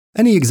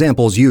Any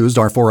examples used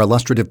are for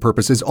illustrative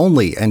purposes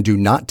only and do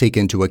not take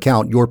into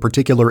account your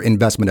particular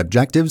investment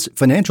objectives,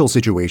 financial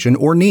situation,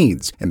 or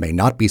needs, and may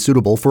not be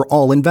suitable for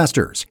all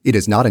investors. It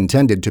is not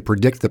intended to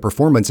predict the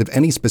performance of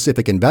any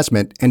specific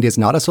investment and is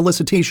not a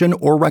solicitation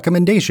or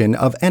recommendation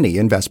of any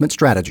investment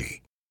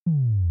strategy.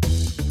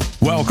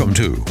 Welcome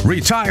to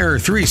Retire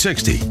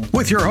 360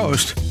 with your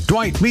host,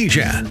 Dwight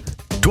Mejan.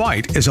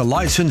 Dwight is a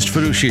licensed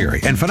fiduciary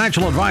and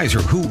financial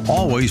advisor who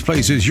always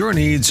places your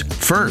needs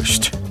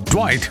first.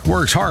 Dwight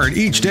works hard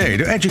each day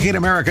to educate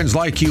Americans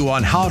like you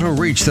on how to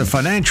reach the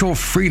financial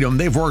freedom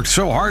they've worked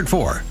so hard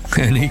for,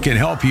 and he can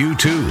help you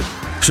too.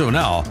 So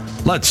now,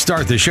 let's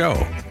start the show.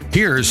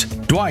 Here's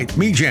Dwight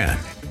Mejan.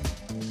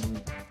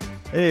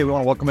 Hey, we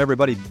want to welcome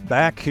everybody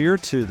back here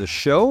to the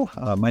show.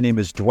 My name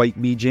is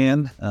Dwight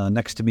Mejan.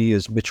 Next to me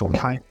is Mitchell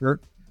Kinder.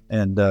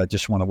 And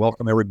just want to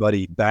welcome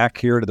everybody back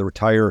here to the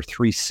Retire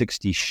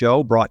 360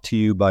 show, brought to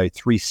you by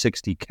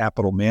 360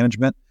 Capital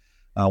Management.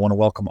 I want to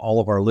welcome all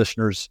of our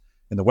listeners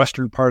in the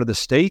western part of the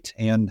state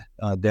and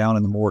down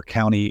in the Moore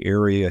County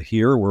area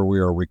here where we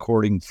are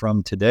recording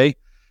from today.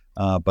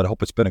 But I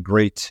hope it's been a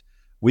great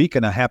week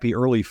and a happy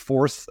early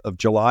 4th of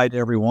July to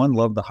everyone.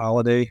 Love the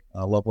holiday.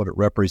 Love what it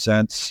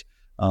represents.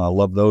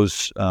 Love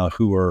those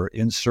who are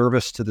in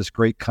service to this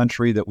great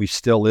country that we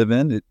still live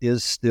in. It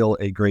is still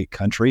a great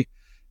country.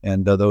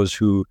 And those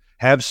who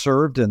have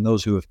served and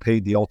those who have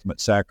paid the ultimate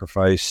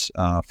sacrifice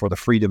for the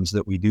freedoms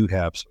that we do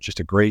have. So it's just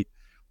a great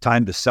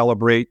time to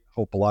celebrate.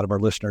 Hope a lot of our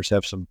listeners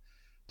have some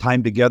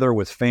time together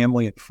with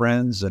family and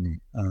friends and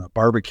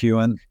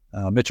barbecuing.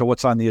 Mitchell,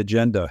 what's on the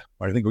agenda?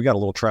 I think we got a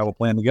little travel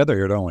plan together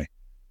here, don't we?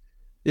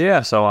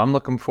 Yeah, so I'm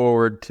looking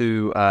forward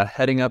to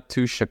heading up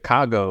to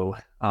Chicago.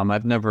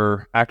 I've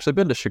never actually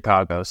been to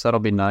Chicago, so that'll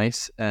be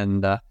nice.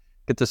 And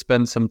get to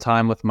spend some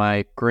time with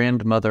my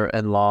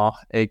grandmother-in-law,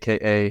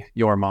 a.k.a.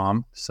 your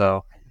mom.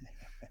 So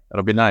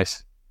that'll be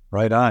nice.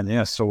 Right on,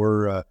 yeah. So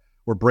we're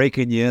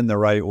breaking you in the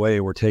right way.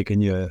 We're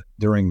taking you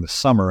during the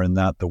summer and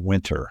not the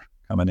winter,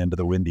 coming into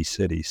the Windy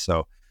City.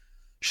 So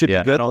should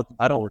be good.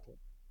 I don't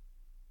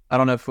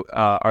know if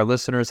our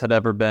listeners had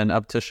ever been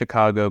up to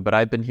Chicago, but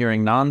I've been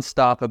hearing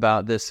nonstop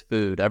about this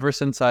food. Ever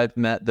since I've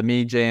met the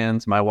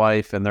Mejans, my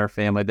wife and their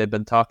family, they've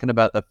been talking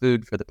about the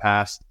food for the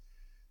past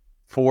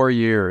 4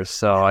 years.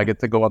 So I get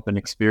to go up and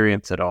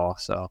experience it all.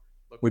 So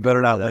we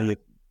better not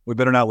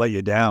let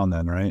you down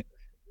then, right?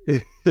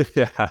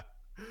 Yeah.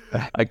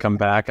 I come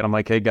back and I'm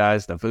like, hey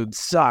guys, the food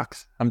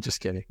sucks. I'm just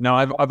kidding. No,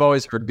 I've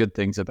always heard good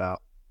things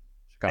about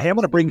Chicago. Hey, I'm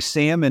going to bring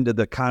Sam into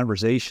the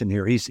conversation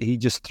here. He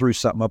just threw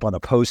something up on a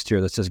post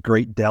here that says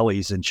great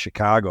delis in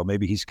Chicago.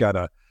 Maybe he's got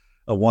a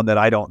one that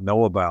I don't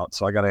know about.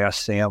 So I got to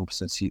ask Sam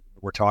since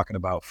we're talking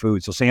about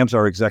food. So Sam's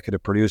our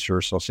executive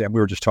producer. So Sam, we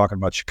were just talking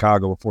about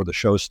Chicago before the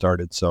show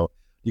started. So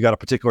you got a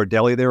particular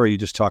deli there, or are you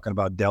just talking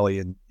about deli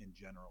in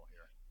general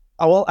here?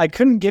 Oh, well, I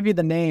couldn't give you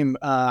the name.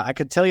 I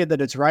could tell you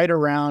that it's right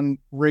around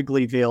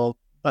Wrigleyville.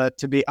 But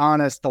to be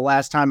honest, the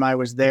last time I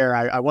was there,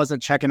 I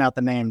wasn't checking out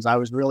the names. I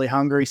was really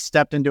hungry,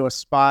 stepped into a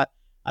spot.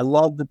 I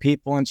love the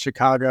people in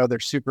Chicago. They're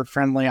super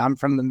friendly. I'm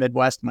from the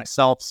Midwest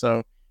myself,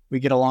 so we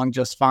get along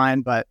just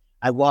fine. But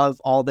I love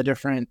all the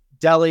different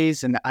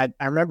delis. And I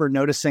remember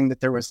noticing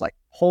that there was like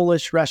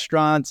Polish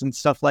restaurants and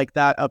stuff like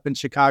that up in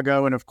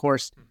Chicago. And of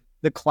course,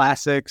 the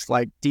classics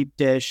like deep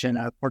dish and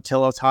a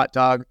Portillo's hot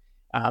dog.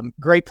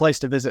 Great place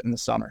to visit in the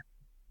summer.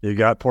 You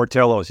got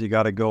Portillo's. You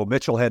got to go.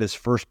 Mitchell had his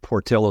first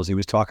Portillo's. He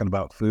was talking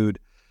about food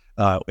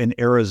in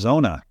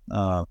Arizona,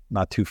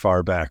 not too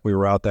far back. We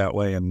were out that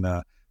way, and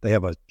they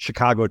have a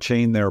Chicago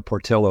chain there,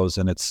 Portillo's,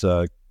 and it's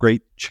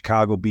great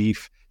Chicago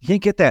beef. You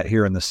can't get that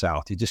here in the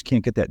South. You just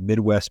can't get that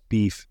Midwest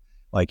beef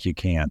like you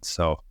can.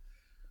 So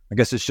I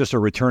guess it's just a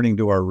returning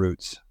to our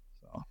roots.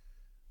 So.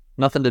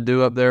 Nothing to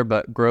do up there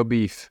but grow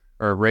beef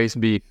or raise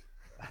beef.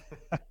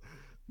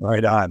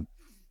 Right on.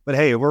 But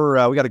hey, we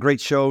got a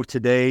great show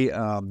today.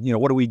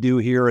 What do we do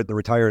here at the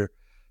Retire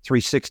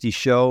 360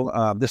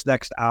 show? This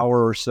next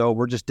hour or so,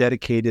 we're just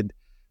dedicated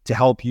to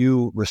help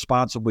you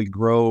responsibly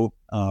grow,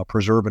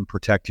 preserve, and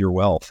protect your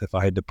wealth, if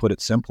I had to put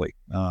it simply.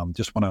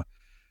 Just want to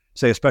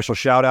say a special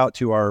shout out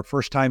to our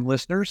first-time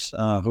listeners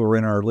who are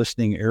in our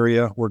listening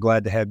area. We're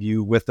glad to have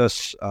you with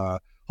us,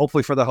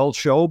 hopefully for the whole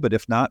show, but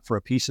if not, for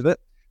a piece of it.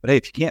 But hey,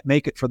 if you can't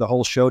make it for the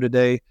whole show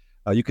today,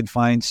 you can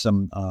find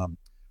some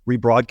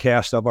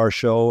rebroadcast of our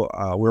show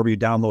wherever you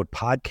download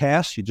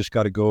podcasts. You just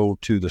got to go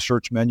to the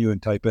search menu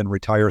and type in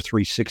Retire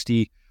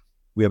 360.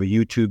 We have a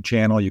YouTube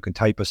channel. You can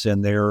type us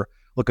in there.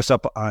 Look us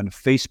up on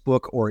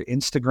Facebook or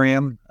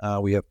Instagram.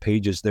 We have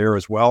pages there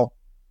as well.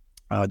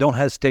 Don't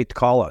hesitate to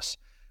call us.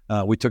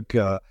 We took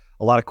a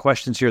lot of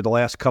questions here the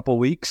last couple of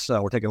weeks.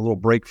 We're taking a little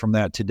break from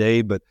that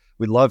today, but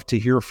we'd love to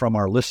hear from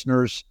our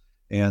listeners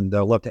and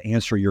love to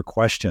answer your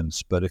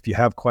questions. But if you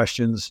have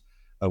questions,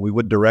 we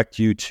would direct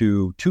you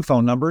to two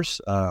phone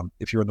numbers.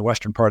 If you're in the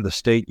western part of the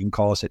state, you can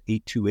call us at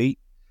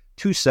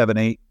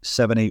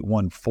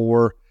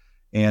 828-278-7814.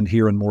 And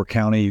here in Moore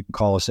County, you can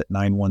call us at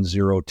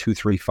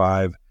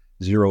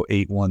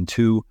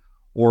 910-235-0812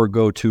 or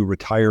go to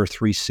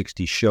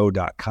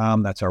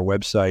retire360show.com. That's our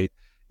website.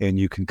 and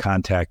you can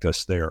contact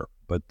us there.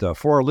 But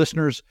for our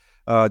listeners,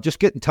 just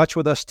get in touch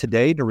with us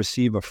today to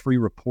receive a free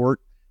report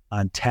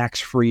on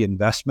tax-free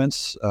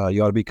investments.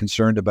 You ought to be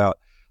concerned about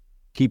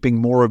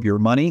keeping more of your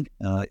money.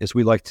 As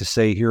we like to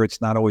say here,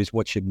 it's not always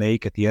what you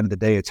make. At the end of the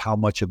day, it's how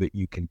much of it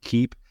you can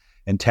keep.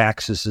 And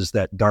taxes is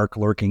that dark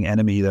lurking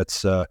enemy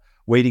that's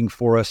waiting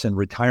for us in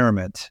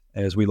retirement,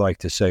 as we like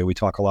to say. We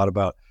talk a lot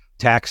about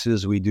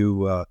taxes. We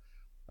do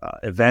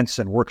events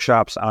and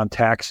workshops on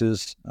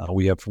taxes.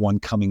 We have one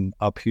coming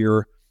up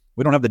here.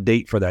 We don't have the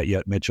date for that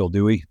yet, Mitchell,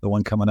 do we? The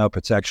one coming up,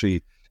 it's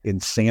actually in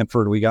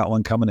Sanford. We got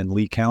one coming in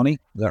Lee County.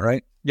 Is that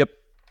right?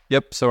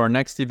 Yep. So our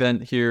next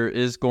event here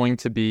is going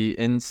to be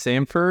in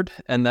Sanford,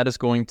 and that is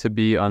going to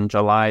be on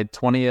July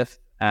 20th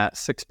at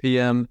 6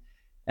 p.m.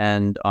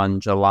 and on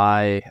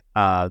July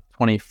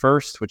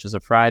 21st, which is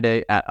a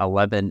Friday, at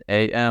 11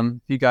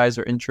 a.m. If you guys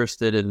are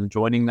interested in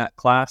joining that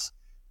class,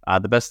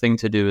 the best thing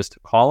to do is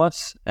to call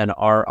us, and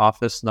our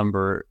office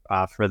number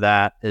for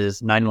that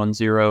is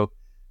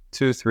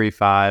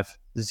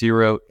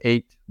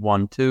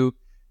 910-235-0812.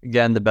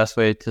 Again, the best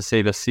way to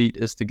save a seat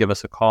is to give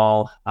us a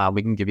call.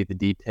 We can give you the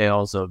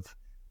details of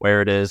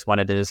where it is, when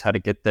it is, how to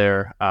get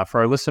there. For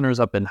our listeners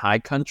up in High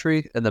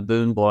Country in the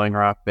Boone, Blowing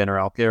Rock, Banner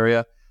Elk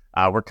area,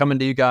 we're coming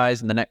to you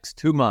guys in the next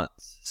 2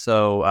 months.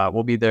 So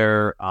we'll be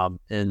there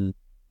in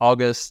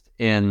August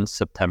and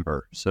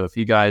September. So if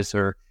you guys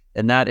are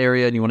in that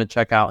area and you want to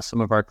check out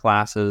some of our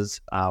classes,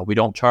 we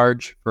don't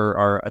charge for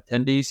our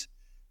attendees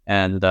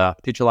and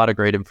teach a lot of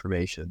great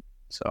information.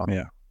 So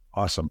yeah,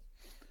 awesome.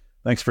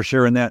 Thanks for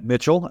sharing that,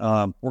 Mitchell.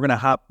 We're going to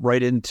hop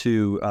right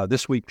into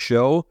this week's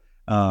show.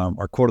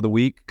 Our quote of the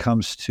week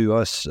comes to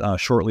us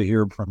shortly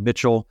here from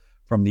Mitchell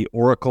from the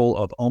Oracle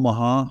of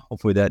Omaha.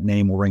 Hopefully that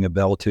name will ring a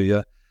bell to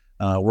you.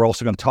 We're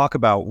also going to talk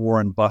about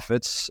Warren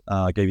Buffett's,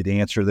 gave you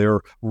the answer there,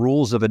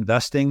 rules of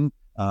investing,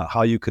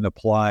 how you can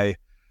apply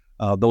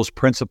those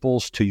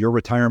principles to your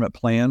retirement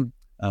plan.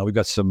 We've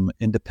got some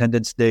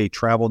Independence Day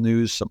travel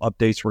news, some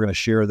updates we're going to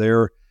share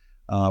there.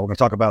 We're going to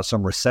talk about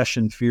some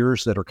recession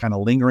fears that are kind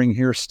of lingering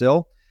here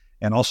still,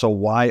 and also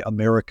why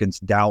Americans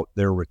doubt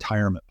their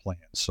retirement plans.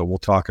 So we'll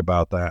talk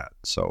about that.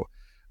 So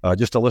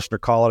just a listener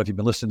call out if you've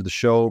been listening to the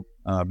show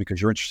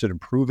because you're interested in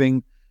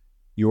improving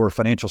your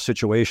financial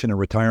situation in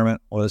retirement.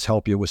 Let us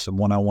help you with some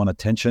one-on-one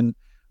attention.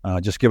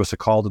 Just give us a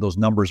call to those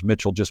numbers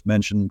Mitchell just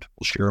mentioned.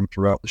 We'll share them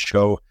throughout the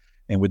show,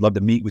 and we'd love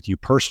to meet with you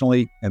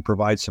personally and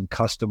provide some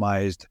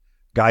customized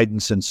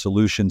guidance and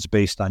solutions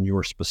based on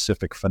your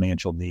specific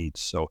financial needs.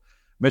 So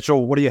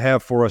Mitchell, what do you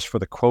have for us for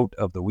the quote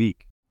of the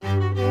week?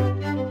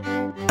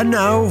 And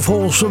now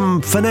for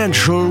some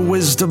financial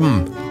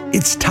wisdom.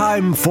 It's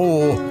time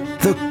for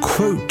the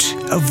quote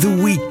of the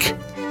week.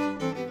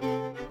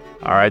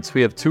 All right, so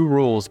we have 2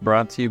 rules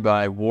brought to you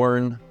by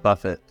Warren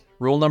Buffett.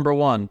 Rule number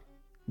 1,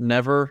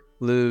 never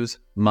lose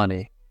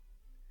money.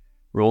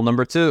 Rule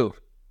number 2,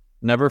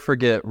 never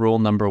forget rule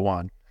number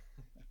 1.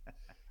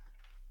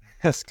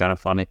 That's kind of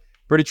funny.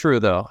 Pretty true,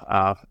 though.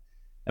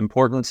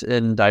 Importance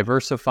in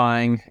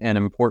diversifying and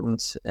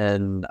importance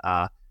in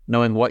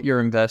knowing what you're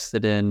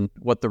invested in,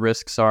 what the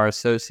risks are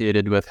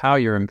associated with how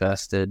you're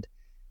invested,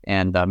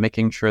 and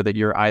making sure that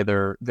you're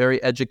either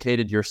very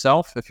educated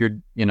yourself, if you're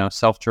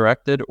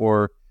self-directed,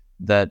 or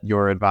that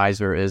your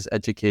advisor is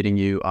educating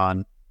you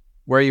on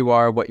where you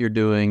are, what you're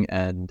doing,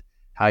 and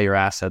how your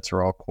assets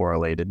are all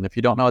correlated. And if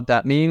you don't know what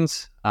that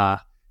means,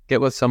 get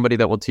with somebody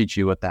that will teach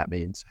you what that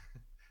means.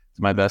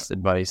 It's my best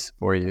advice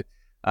for you.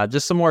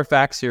 Just some more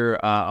facts here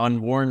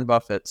on Warren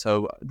Buffett.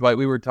 So, Dwight,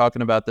 we were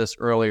talking about this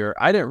earlier.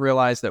 I didn't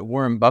realize that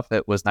Warren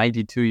Buffett was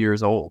 92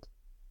 years old.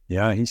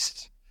 Yeah,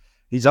 he's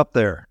up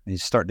there.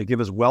 He's starting to give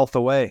his wealth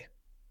away.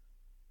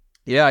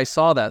 Yeah, I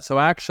saw that. So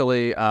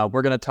actually,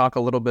 we're going to talk a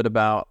little bit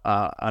about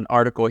an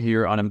article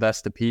here on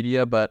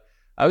Investopedia, but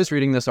I was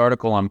reading this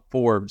article on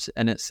Forbes,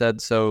 and it said,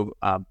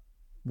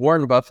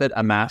 Warren Buffett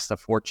amassed a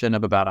fortune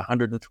of about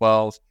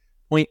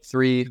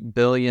 $112.3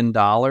 billion,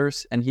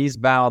 and he's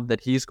vowed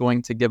that he's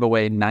going to give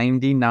away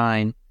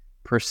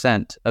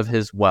 99% of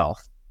his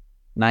wealth.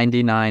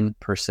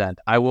 99%.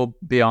 I will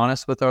be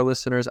honest with our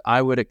listeners,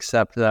 I would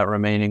accept that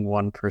remaining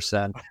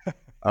 1%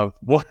 of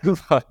what.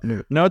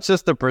 No, it's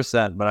just a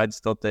percent, but I'd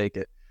still take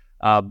it.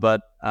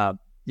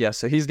 Yeah,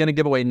 so he's going to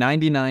give away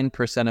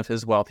 99% of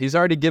his wealth. He's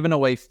already given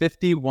away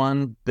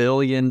 $51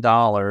 billion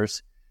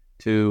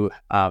to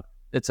a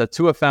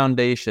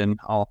foundation.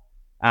 I'll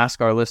ask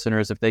our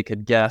listeners if they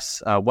could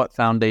guess what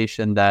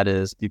foundation that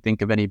is. Do you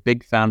think of any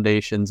big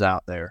foundations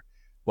out there?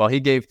 Well, he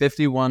gave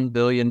 $51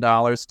 billion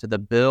to the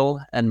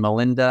Bill and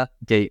Melinda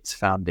Gates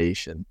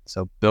Foundation.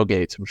 So Bill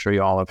Gates, I'm sure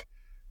you all have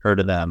heard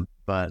of them.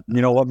 But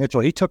you know what,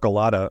 Mitchell? He took a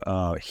lot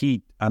of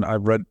heat, and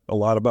I've read a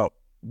lot about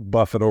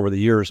Buffett over the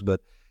years,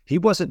 but he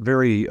wasn't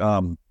very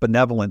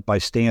benevolent by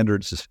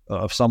standards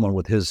of someone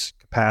with his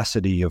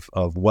capacity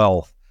of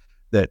wealth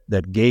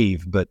that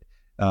gave. But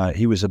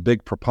he was a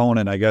big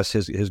proponent. I guess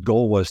his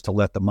goal was to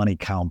let the money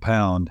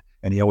compound,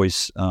 and he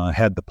always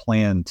had the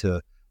plan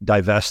to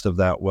divest of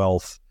that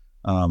wealth,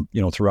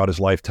 throughout his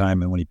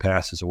lifetime and when he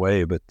passes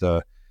away. But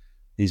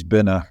He's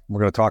been we're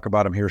going to talk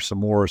about him here some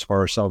more as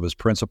far as some of his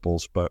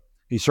principles, but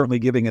he's certainly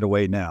giving it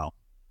away now.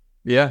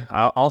 Yeah,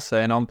 I'll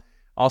say, and I'll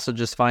also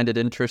just find it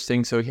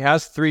interesting. So he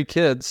has 3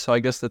 kids, so I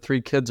guess the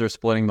 3 kids are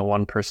splitting the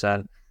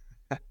 1%.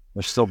 There'll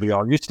still be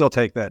all. You'd still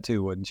take that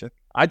too, wouldn't you?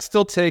 I'd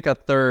still take a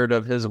third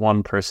of his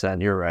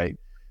 1%. You're right.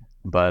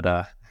 But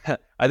I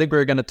think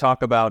we're going to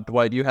talk about,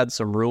 Dwight, you had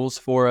some rules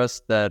for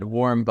us that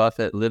Warren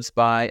Buffett lives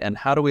by, and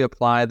how do we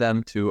apply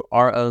them to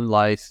our own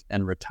life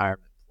and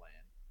retirement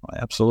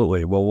plan?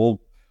 Absolutely. Well, we'll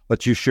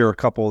let you share a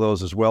couple of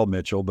those as well,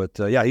 Mitchell. But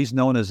yeah, he's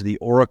known as the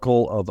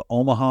Oracle of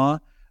Omaha.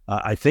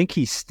 I think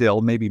he's still,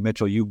 maybe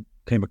Mitchell, you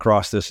came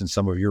across this in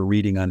some of your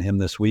reading on him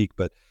this week,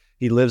 but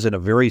he lives in a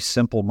very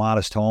simple,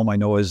 modest home. I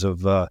know as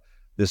of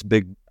this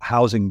big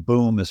housing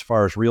boom as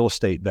far as real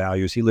estate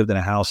values, he lived in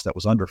a house that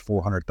was under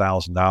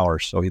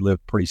 $400,000. So he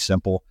lived pretty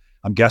simple.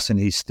 I'm guessing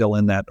he's still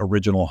in that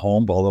original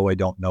home, although I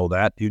don't know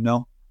that. Do you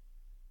know?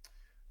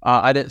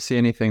 I didn't see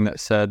anything that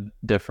said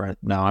different.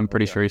 No, I'm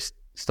pretty sure he's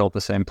still at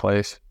the same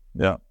place.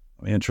 Yeah,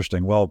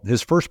 interesting. Well,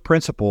 his first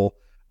principle,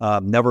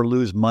 never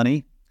lose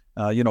money.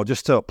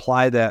 Just to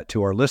apply that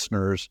to our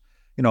listeners,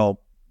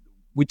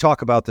 we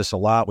talk about this a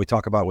lot. We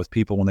talk about it with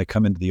people when they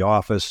come into the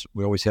office.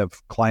 We always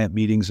have client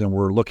meetings, and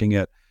we're looking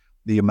at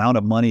the amount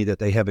of money that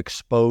they have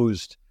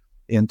exposed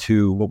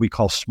into what we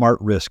call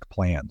smart risk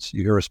plans.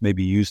 You hear us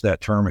maybe use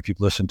that term if you've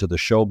listened to the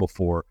show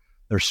before.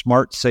 There's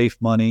smart, safe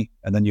money,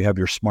 and then you have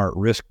your smart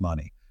risk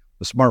money.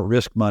 The smart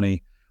risk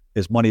money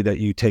is money that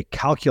you take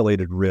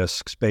calculated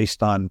risks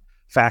based on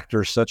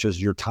factors such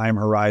as your time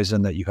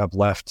horizon that you have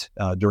left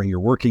during your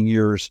working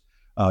years,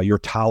 your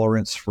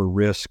tolerance for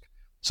risk,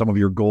 some of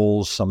your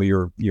goals, some of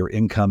your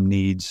income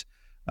needs.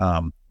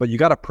 But you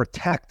got to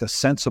protect a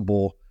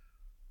sensible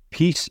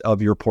piece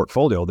of your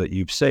portfolio that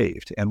you've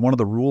saved. And one of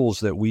the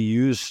rules that we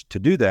use to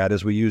do that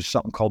is we use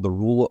something called the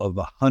rule of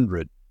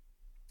 100.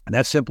 And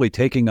that's simply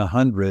taking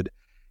 100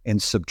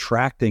 and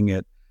subtracting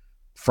it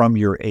from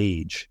your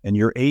age. And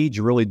your age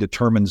really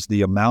determines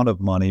the amount of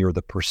money or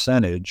the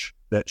percentage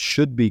that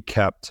should be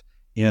kept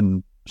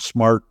in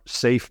smart,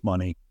 safe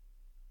money,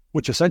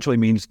 which essentially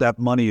means that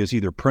money is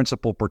either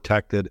principal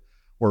protected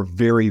or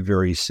very,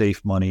 very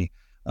safe money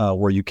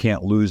where you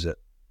can't lose it.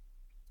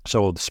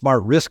 So the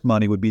smart risk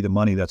money would be the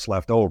money that's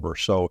left over.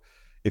 So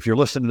if you're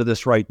listening to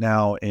this right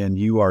now and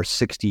you are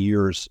 60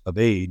 years of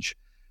age,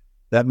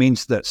 that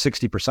means that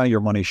 60% of your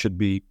money should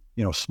be,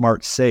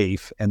 smart,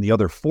 safe. And the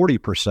other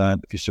 40%,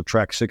 if you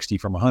subtract 60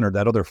 from 100,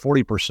 that other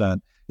 40%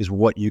 is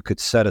what you could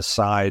set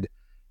aside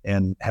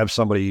and have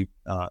somebody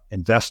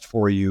invest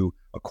for you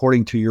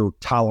according to your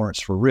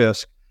tolerance for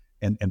risk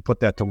and put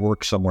that to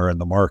work somewhere in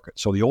the market.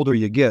 So the older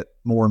you get,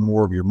 more and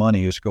more of your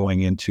money is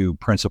going into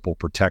principal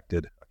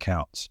protected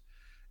accounts.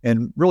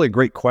 And really a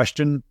great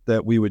question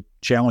that we would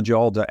challenge you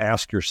all to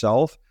ask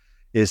yourself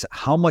is,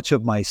 how much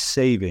of my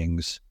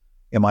savings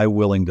am I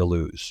willing to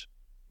lose?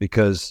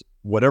 Because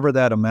whatever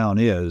that amount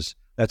is,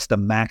 that's the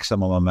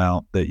maximum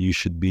amount that you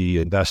should be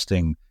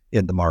investing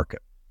in the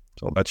market.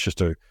 So that's just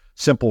a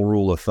simple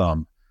rule of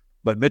thumb.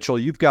 But Mitchell,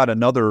 you've got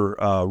another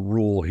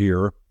rule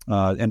here.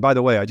 And by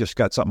the way, I just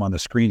got something on the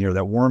screen here,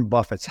 that Warren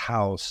Buffett's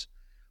house,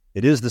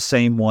 it is the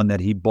same one that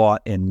he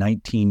bought in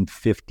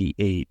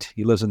 1958.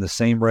 He lives in the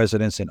same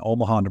residence in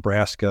Omaha,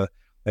 Nebraska,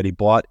 that he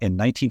bought in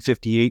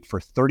 1958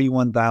 for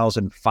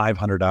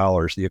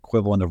 $31,500, the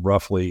equivalent of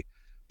roughly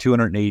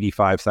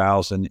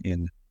 $285,000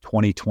 in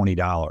 2020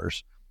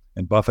 dollars.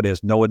 And Buffett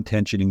has no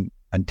intention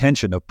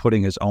of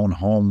putting his own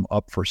home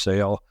up for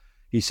sale.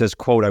 He says,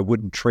 quote, "I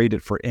wouldn't trade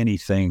it for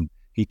anything,"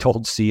 he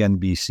told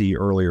CNBC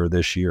earlier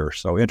this year.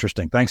 So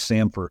interesting. Thanks,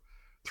 Sam, for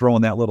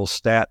throwing that little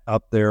stat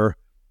up there.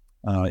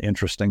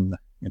 Interesting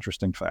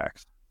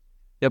facts.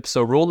 Yep.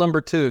 So rule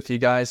number 2, if you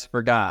guys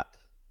forgot,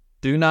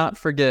 do not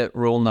forget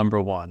rule number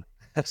 1.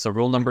 So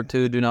rule number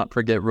 2, do not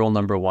forget rule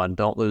number 1.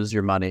 Don't lose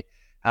your money.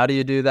 How do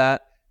you do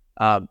that?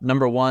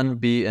 Number 1,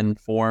 be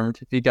informed.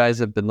 If you guys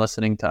have been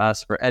listening to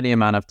us for any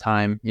amount of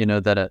time, you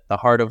know that at the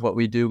heart of what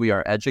we do, we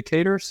are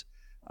educators.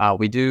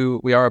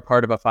 We are a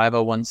part of a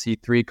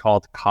 501c3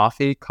 called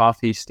COFFEE.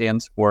 COFFEE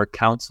stands for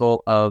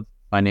Council of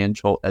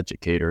Financial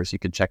Educators. You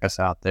can check us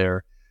out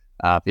there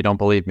if you don't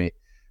believe me.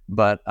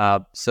 But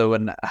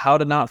how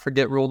to not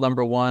forget rule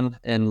number 1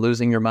 in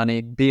losing your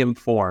money: be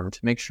informed.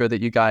 Make sure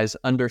that you guys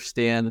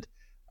understand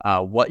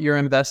what you're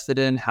invested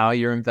in, how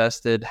you're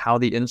invested, how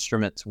the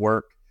instruments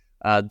work.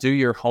 Do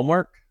your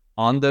homework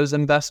on those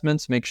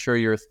investments. Make sure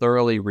you're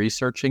thoroughly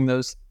researching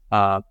those,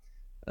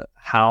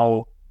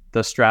 how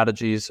the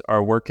strategies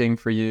are working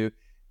for you,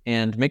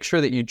 and make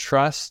sure that you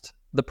trust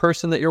the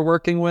person that you're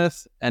working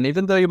with. And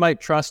even though you might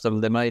trust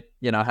them, they might,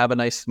 have a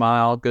nice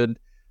smile, good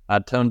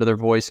tone to their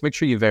voice. Make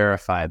sure you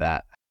verify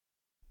that.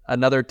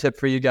 Another tip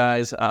for you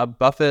guys,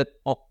 Buffett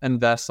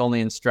invests only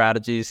in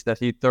strategies that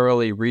he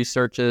thoroughly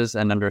researches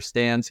and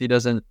understands. He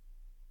doesn't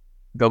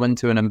go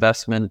into an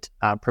investment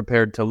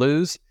prepared to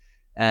lose,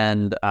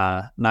 and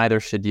neither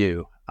should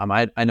you.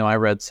 I know I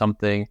read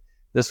something,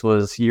 this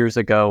was years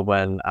ago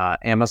when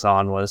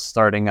Amazon was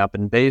starting up,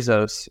 and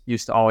Bezos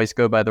used to always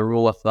go by the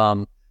rule of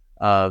thumb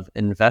of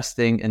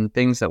investing in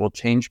things that will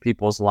change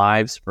people's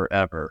lives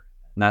forever.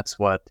 And that's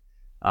what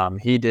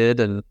he did.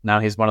 And now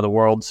he's one of the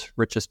world's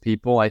richest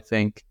people. I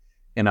think,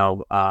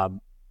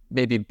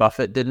 maybe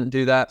Buffett didn't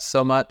do that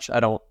so much.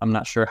 I'm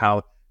not sure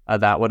how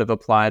that would have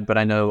applied, but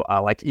I know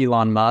like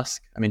Elon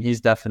Musk, I mean, he's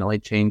definitely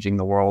changing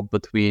the world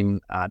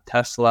between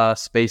Tesla,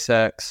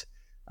 SpaceX,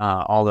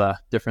 all the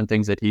different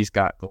things that he's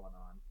got going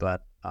on.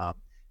 But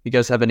you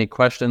guys have any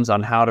questions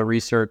on how to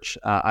research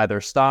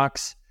either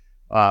stocks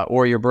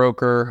or your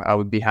broker, I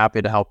would be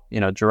happy to help,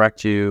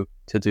 direct you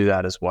to do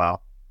that as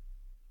well.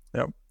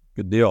 Yep.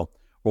 Good deal.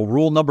 Well,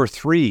 rule number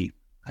 3,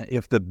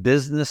 if the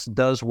business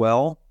does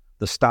well,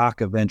 the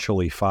stock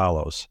eventually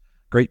follows.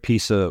 Great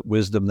piece of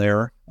wisdom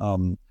there.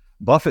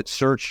 Buffett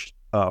searched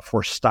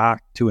for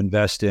stock to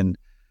invest in.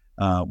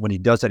 When he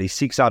does that, he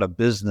seeks out a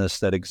business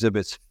that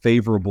exhibits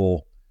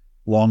favorable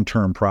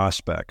long-term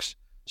prospects.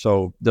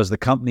 So does the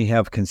company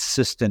have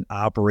consistent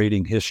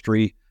operating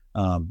history?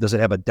 Does it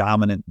have a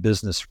dominant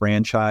business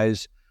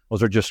franchise?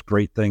 Those are just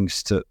great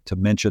things to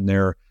mention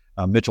there.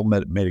 Mitchell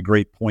made a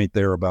great point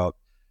there about,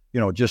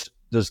 just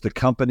does the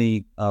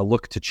company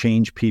look to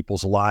change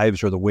people's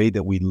lives or the way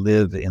that we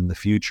live in the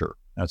future?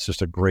 That's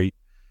just a great,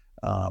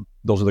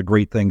 those are the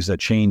great things that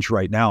change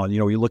right now. And,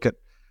 you look at,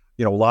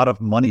 a lot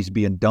of money's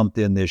being dumped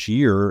in this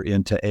year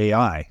into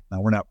AI.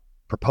 Now, we're not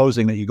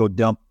proposing that you go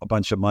dump a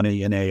bunch of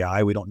money in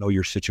AI. We don't know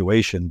your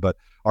situation, but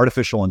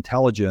artificial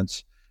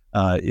intelligence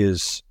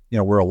is,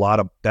 where a lot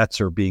of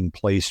bets are being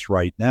placed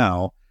right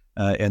now.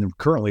 And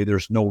currently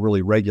there's no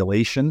really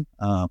regulation,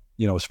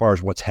 as far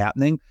as what's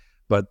happening,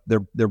 but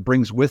there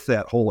brings with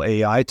that whole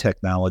AI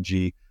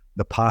technology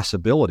the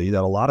possibility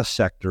that a lot of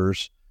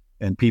sectors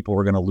and people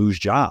are going to lose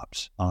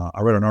jobs.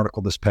 I read an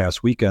article this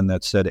past weekend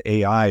that said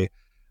AI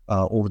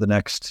over the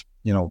next,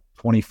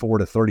 24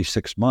 to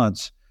 36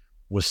 months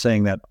was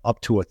saying that up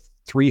to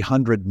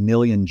 300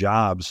 million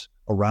jobs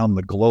around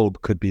the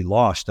globe could be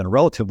lost in a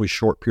relatively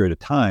short period of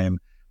time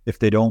if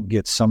they don't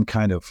get some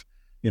kind of,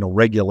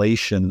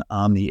 regulation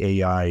on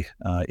the AI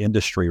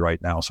industry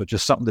right now. So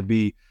just something to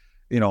be,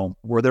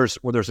 where there's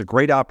a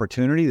great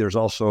opportunity, there's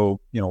also,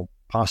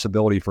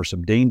 possibility for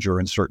some danger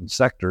in certain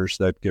sectors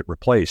that get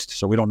replaced.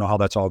 So we don't know how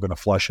that's all going to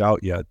flesh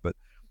out yet, but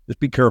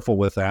just be careful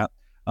with that.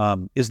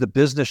 Is the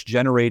business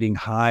generating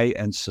high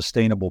and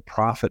sustainable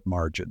profit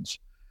margins?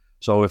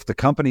 So if the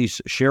company's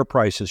share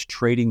price is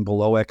trading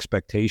below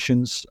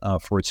expectations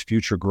for its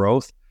future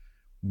growth,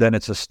 then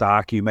it's a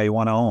stock you may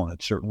want to own.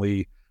 It's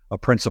certainly a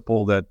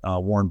principle that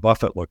Warren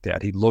Buffett looked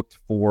at. He looked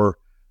for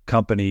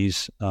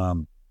companies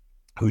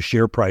whose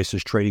share price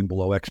is trading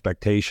below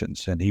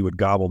expectations, and he would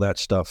gobble that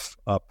stuff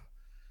up.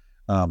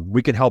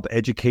 We can help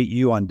educate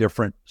you on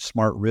different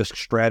smart risk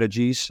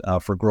strategies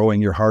for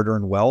growing your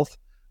hard-earned wealth.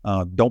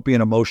 Don't be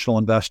an emotional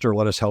investor.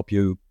 Let us help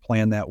you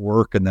plan that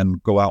work and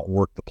then go out and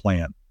work the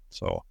plan.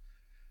 So,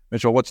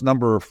 Mitchell, what's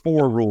number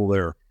 4 rule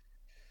there?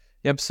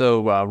 Yep.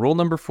 So rule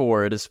number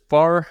 4, it is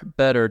far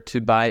better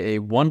to buy a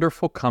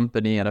wonderful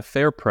company at a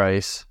fair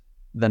price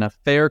than a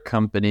fair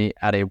company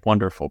at a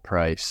wonderful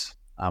price.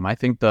 I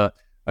think a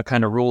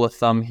kind of rule of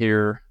thumb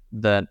here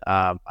that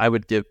I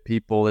would give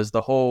people is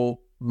the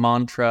whole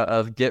mantra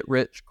of get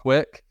rich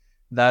quick.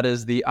 That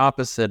is the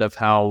opposite of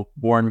how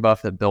Warren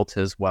Buffett built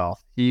his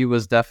wealth. He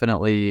was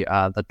definitely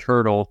the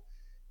turtle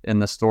in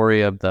the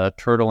story of the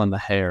turtle and the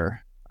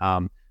hare.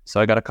 So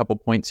I got a couple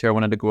points here I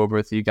wanted to go over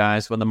with you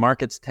guys. When the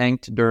markets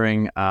tanked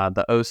during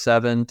the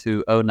 07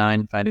 to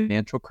 09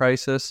 financial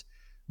crisis,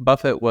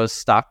 Buffett was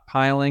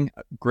stockpiling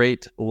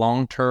great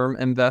long-term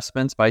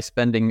investments by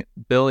spending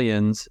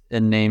billions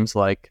in names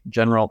like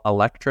General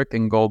Electric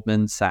and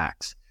Goldman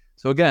Sachs.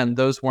 So again,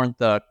 those weren't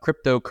the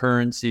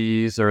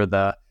cryptocurrencies or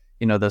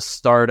the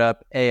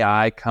startup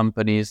AI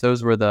companies.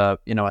 Those were the,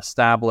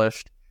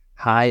 established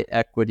high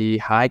equity,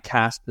 high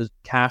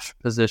cash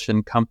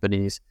position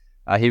companies.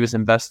 He was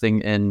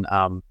investing in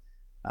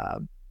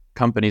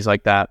companies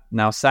like that.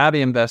 Now,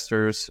 savvy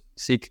investors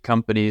seek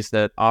companies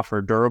that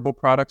offer durable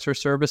products or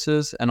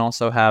services and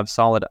also have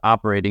solid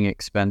operating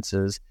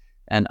expenses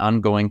and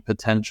ongoing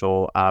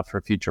potential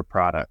for future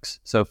products.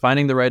 So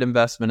finding the right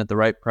investment at the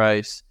right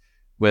price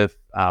with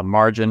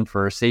margin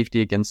for safety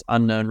against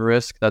unknown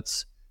risk,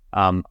 that's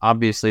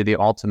obviously the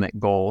ultimate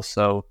goal.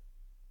 So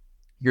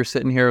you're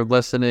sitting here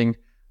listening.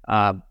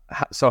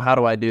 So how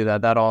do I do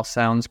that? That all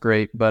sounds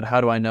great, but how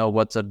do I know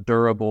what's a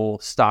durable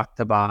stock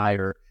to buy?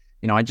 Or,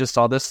 I just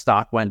saw this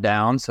stock went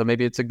down, so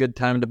maybe it's a good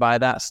time to buy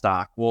that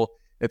stock. Well,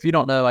 if you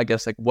don't know, I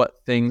guess, like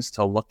what things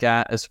to look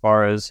at as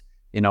far as,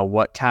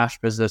 what cash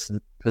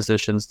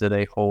positions do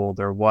they hold,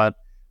 or what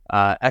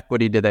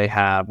equity do they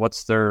have?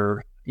 What's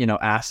their,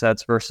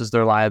 assets versus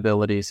their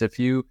liabilities? If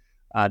you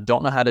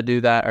don't know how to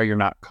do that, or you're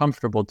not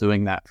comfortable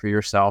doing that for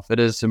yourself, it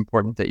is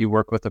important that you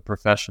work with a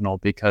professional,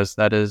 because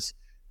that is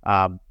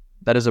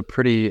a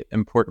pretty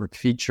important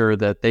feature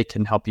that they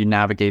can help you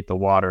navigate the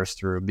waters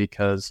through.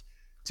 Because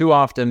too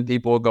often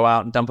people will go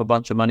out and dump a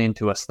bunch of money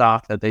into a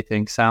stock that they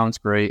think sounds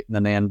great, and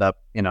then they end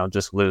up,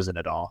 just losing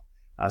it all.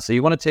 So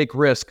you want to take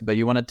risk, but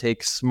you want to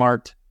take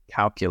smart,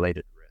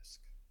 calculated risk.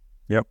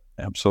 Yep,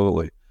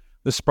 absolutely.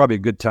 this is probably a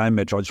good time,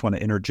 Mitch. I just want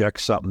to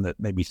interject something that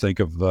made me think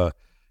of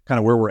kind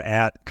of where we're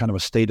at, kind of a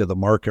state of the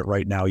market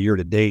right now, year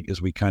to date,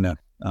 as we kind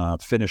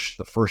of finish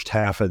the first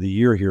half of the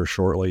year here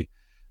shortly.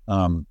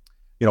 The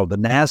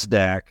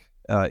NASDAQ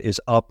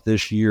is up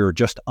this year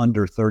just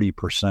under 30%,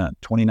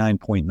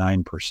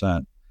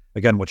 29.9%.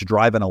 Again, what's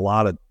driving a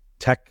lot of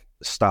tech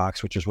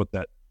stocks, which is what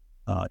that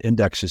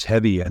index is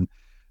heavy in,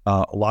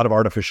 a lot of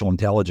artificial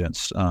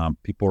intelligence.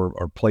 People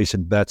are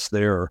placing bets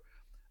there,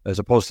 as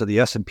opposed to the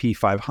S&P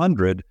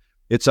 500.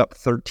 It's up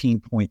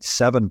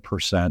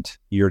 13.7%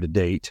 year to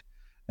date.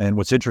 And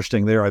what's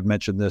interesting there, I've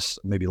mentioned this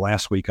maybe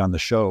last week on the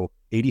show,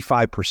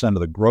 85%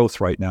 of the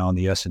growth right now in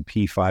the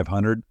S&P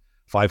 500,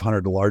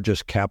 500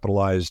 largest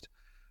capitalized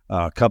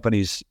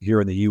companies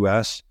here in the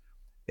U.S.,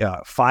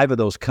 5 of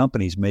those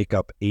companies make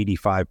up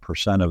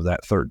 85% of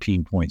that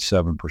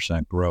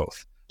 13.7%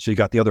 growth. So you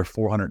got the other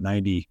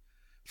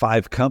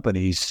 495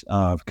 companies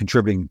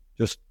contributing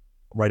just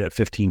right at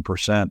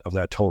 15% of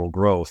that total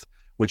growth,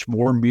 which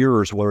more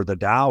mirrors where the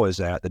Dow is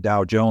at. The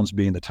Dow Jones,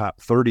 being the top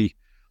 30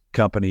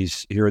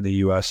 companies here in the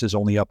U.S., is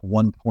only up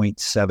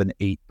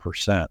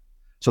 1.78%.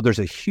 So there's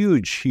a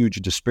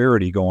huge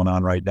disparity going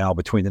on right now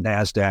between the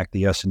NASDAQ,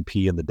 the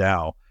S&P, and the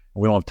Dow.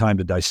 We don't have time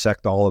to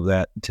dissect all of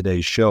that in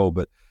today's show,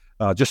 but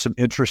just some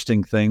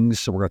interesting things.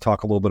 So we're going to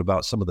talk a little bit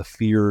about some of the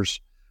fears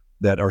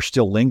that are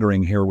still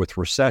lingering here with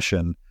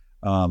recession.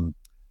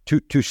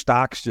 Two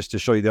stocks, just to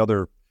show you the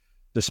other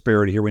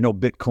disparity here. We know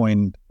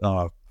Bitcoin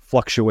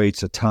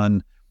fluctuates a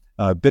ton.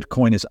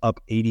 Bitcoin is up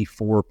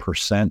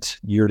 84%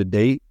 year to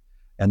date.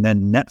 And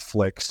then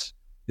Netflix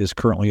is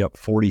currently up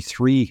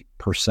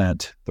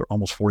 43%. They're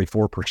almost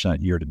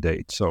 44% year to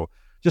date. So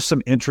just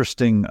some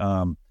interesting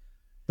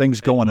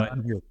things going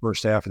on here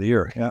first half of the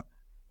year. Yeah.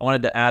 I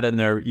wanted to add in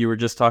there, you were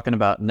just talking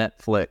about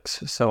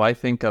Netflix. So I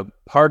think a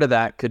part of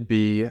that could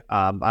be,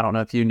 I don't know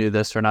if you knew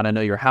this or not. I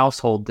know your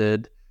household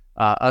did,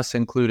 us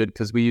included,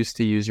 because we used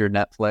to use your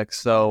Netflix.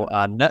 So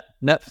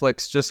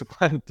Netflix just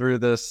went through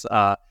this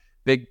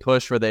big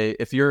push where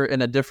if you're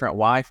in a different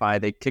Wi-Fi,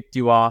 they kicked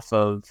you off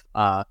of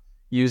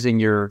using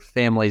your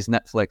family's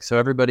Netflix. So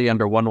everybody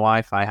under one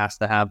Wi-Fi has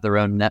to have their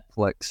own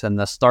Netflix. And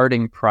the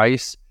starting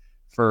price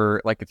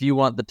for, like, if you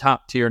want the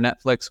top tier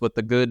Netflix with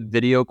the good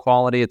video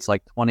quality, it's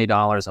like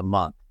 $20 a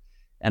month.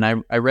 And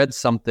I read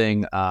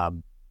something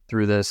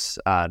through this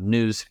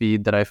news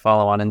feed that I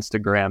follow on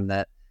Instagram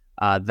that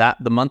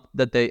the month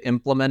that they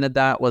implemented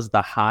that was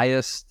the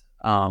highest.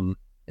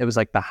 It was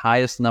like the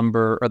highest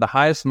number or the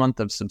highest month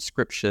of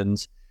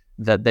subscriptions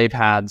that they've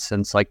had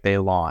since like they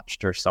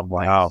launched or something.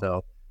 Wow.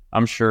 So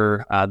I'm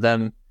sure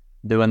them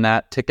doing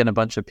that, ticking a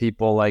bunch of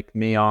people like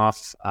me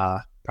off,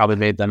 probably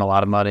made them a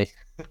lot of money.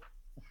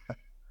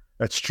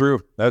 That's true.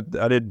 I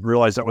didn't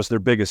realize that was their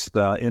biggest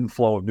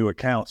inflow of new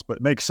accounts, but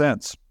it makes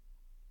sense.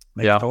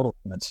 Makes total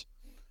sense.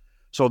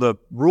 So the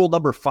rule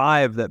number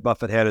 5 that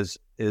Buffett had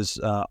is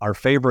our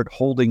favorite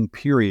holding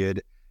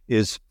period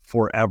is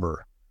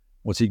forever.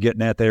 What's he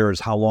getting at there is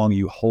how long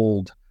you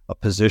hold a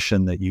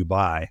position that you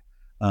buy.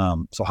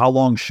 So how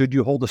long should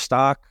you hold a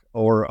stock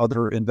or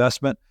other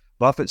investment?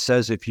 Buffett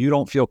says if you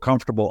don't feel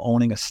comfortable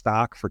owning a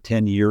stock for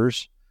 10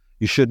 years,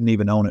 you shouldn't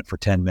even own it for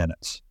 10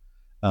 minutes.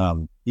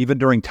 Even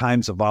during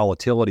times of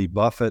volatility,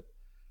 Buffett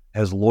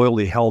has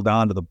loyally held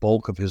on to the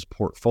bulk of his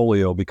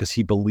portfolio because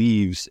he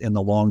believes in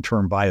the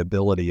long-term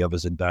viability of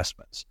his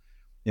investments.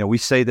 You know, we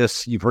say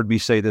this, you've heard me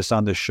say this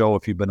on this show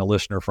if you've been a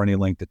listener for any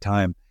length of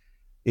time.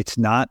 It's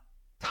not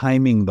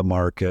timing the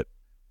market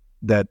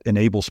that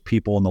enables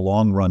people in the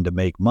long run to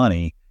make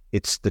money.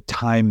 It's the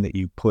time that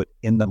you put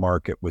in the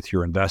market with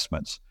your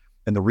investments.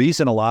 And the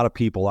reason a lot of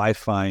people I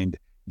find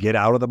get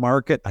out of the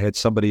market, I had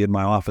somebody in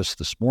my office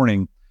this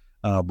morning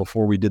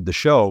before we did the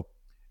show,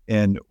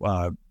 and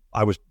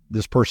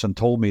this person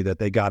told me that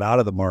they got out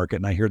of the market,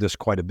 and I hear this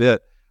quite a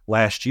bit,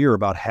 last year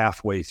about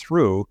halfway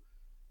through,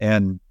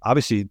 and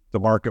obviously the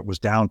market was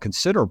down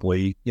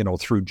considerably,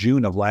 through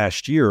June of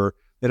last year.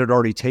 It had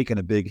already taken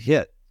a big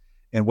hit.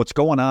 And what's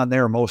going on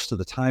there most of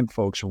the time,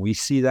 folks, when we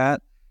see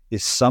that,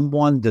 is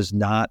someone does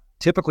not,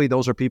 typically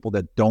those are people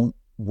that don't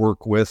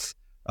work with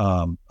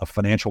a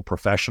financial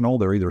professional.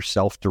 They're either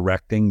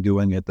self-directing,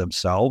 doing it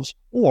themselves,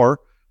 or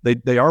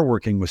they are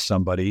working with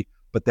somebody,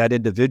 but that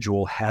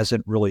individual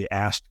hasn't really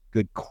asked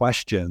good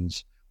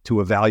questions to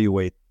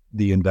evaluate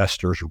the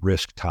investor's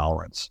risk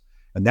tolerance.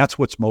 And that's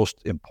what's most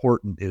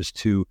important, is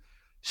to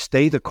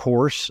stay the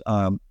course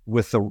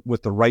with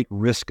the right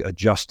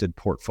risk-adjusted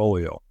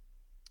portfolio,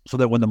 so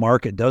that when the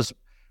market does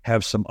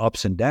have some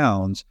ups and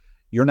downs,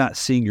 you're not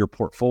seeing your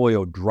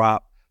portfolio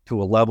drop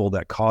to a level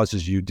that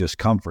causes you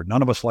discomfort.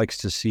 None of us likes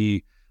to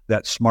see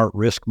that smart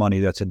risk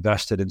money that's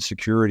invested in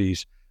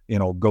securities,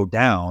 go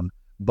down.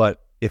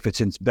 But if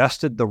it's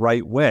invested the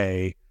right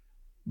way,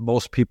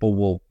 most people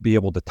will be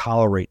able to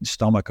tolerate and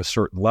stomach a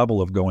certain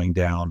level of going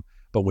down.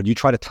 But when you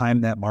try to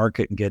time that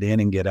market and get in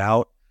and get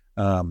out,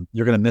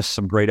 you're going to miss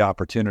some great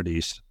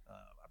opportunities.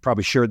 I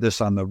probably shared this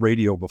on the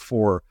radio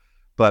before,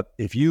 but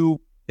if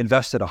you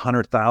invested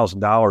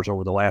 $100,000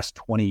 over the last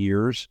 20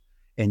 years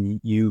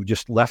and you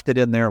just left it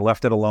in there,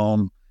 left it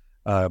alone,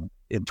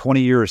 in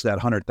 20 years, that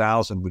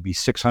 100,000 would be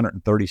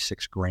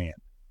 636 grand.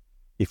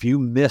 If you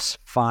miss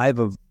 5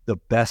 of the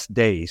best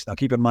days, now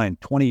keep in mind,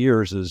 20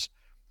 years is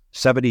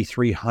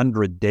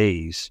 7,300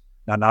 days.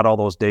 Now, not all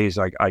those days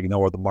I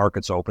know are the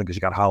market's open because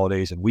you got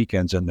holidays and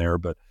weekends in there,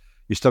 but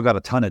you still got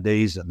a ton of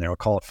days in there. I'll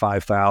call it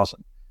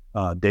 5,000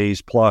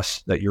 days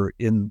plus that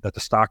that the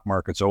stock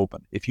market's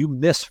open. If you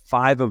miss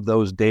 5 of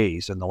those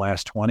days in the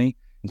last 20,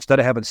 instead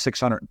of having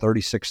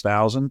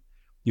 636,000,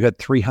 you had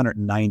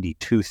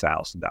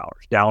 $392,000,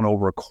 down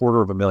over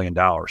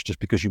 $250,000 just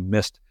because you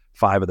missed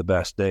 5 of the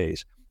best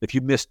days. If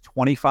you missed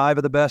 25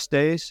 of the best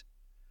days,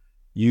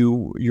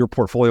 your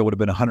portfolio would have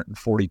been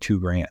 142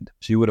 grand.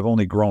 So you would have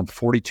only grown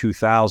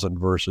 42,000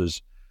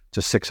 versus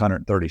to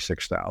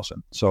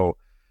 636,000. So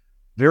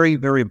very,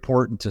 very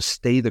important to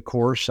stay the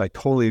course. I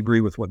totally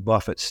agree with what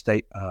Buffett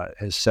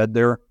has said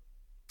there.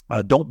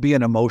 Don't be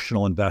an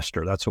emotional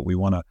investor. That's what we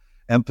want to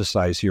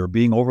emphasize here.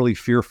 Being overly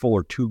fearful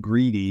or too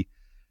greedy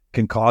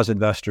can cause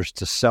investors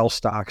to sell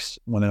stocks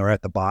when they're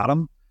at the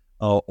bottom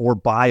or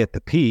buy at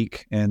the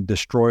peak and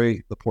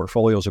destroy the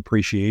portfolio's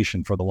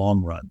appreciation for the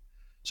long run.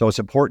 So it's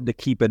important to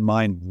keep in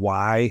mind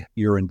why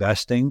you're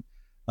investing.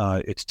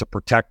 It's to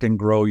protect and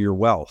grow your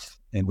wealth.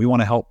 And we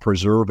want to help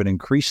preserve and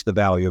increase the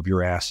value of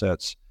your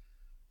assets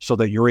so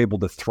that you're able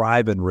to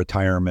thrive in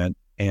retirement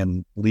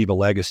and leave a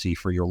legacy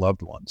for your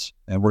loved ones.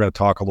 And we're going to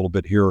talk a little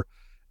bit here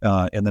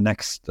in the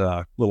next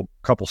little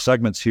couple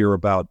segments here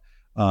about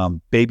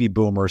baby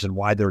boomers and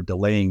why they're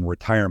delaying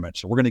retirement.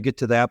 So we're going to get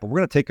to that, but we're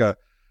going to take a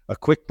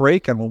quick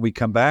break. And when we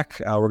come back,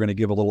 we're going to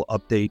give a little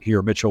update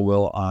here, Mitchell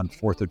will, on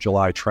 4th of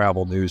July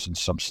travel news and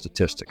some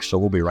statistics. So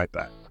we'll be right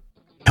back.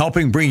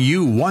 Helping bring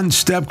you one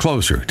step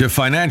closer to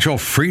financial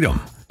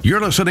freedom.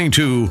 You're listening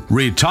to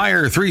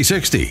Retire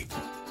 360.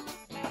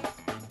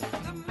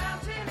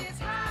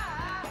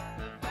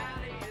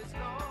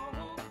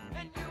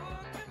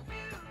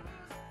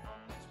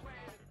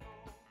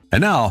 And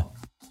now,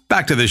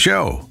 back to the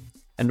show.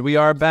 And we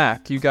are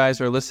back. You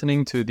guys are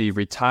listening to the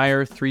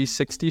Retire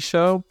 360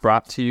 show,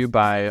 brought to you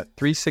by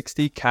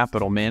 360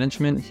 Capital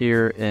Management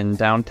here in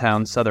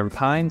downtown Southern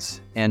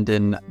Pines and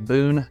in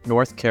Boone,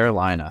 North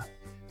Carolina.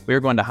 We're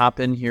going to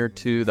hop in here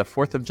to the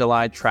 4th of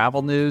July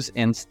travel news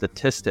and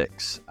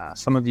statistics.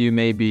 Some of you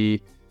may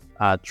be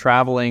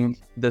traveling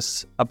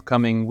this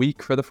upcoming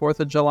week for the 4th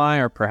of July,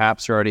 or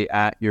perhaps you're already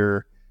at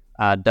your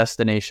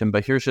destination.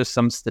 But here's just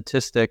some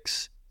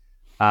statistics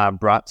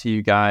brought to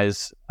you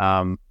guys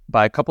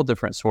by a couple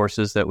different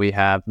sources that we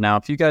have. Now,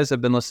 if you guys have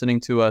been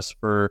listening to us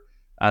for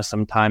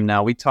some time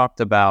now, we talked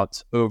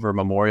about over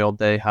Memorial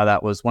Day, how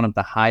that was one of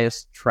the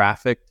highest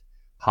trafficked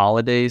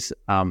holidays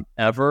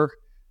ever.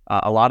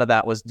 A lot of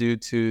that was due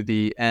to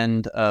the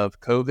end of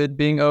COVID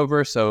being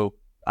over. So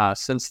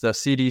since the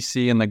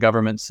CDC and the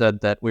government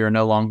said that we are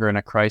no longer in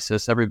a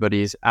crisis,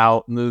 everybody's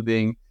out,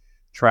 moving,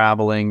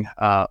 traveling.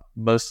 A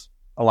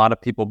lot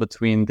of people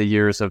between the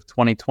years of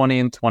 2020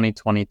 and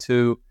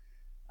 2022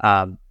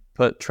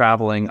 put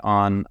traveling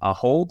on a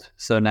hold.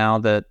 So now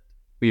that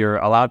we are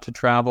allowed to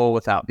travel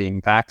without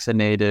being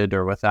vaccinated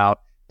or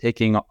without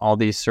taking all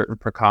these certain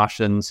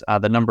precautions,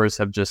 the numbers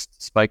have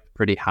just spiked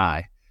pretty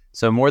high.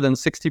 So more than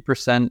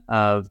 60%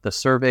 of the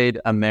surveyed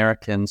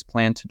Americans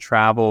plan to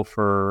travel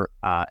for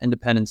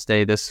Independence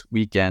Day this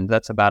weekend.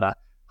 That's about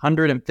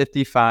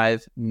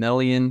 155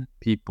 million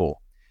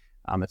people.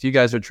 If you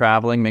guys are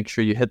traveling, make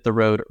sure you hit the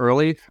road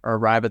early or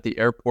arrive at the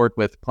airport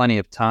with plenty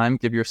of time.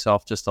 Give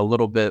yourself just a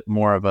little bit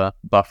more of a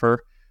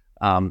buffer.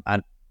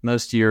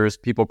 Most years,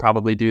 people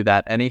probably do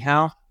that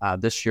anyhow.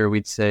 This year,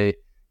 we'd say,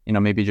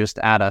 maybe just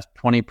add a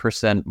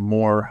 20%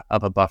 more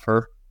of a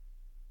buffer.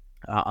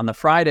 On the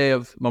Friday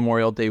of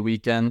Memorial Day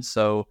weekend,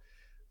 so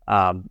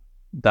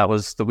that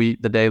was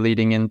the day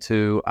leading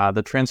into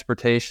the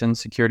Transportation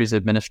Securities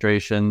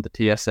Administration,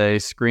 the TSA,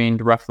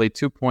 screened roughly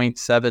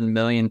 2.7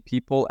 million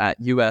people at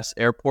U.S.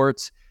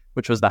 airports,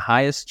 which was the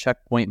highest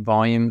checkpoint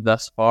volume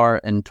thus far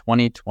in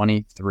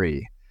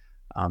 2023.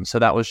 So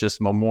that was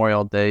just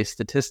Memorial Day.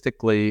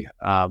 Statistically,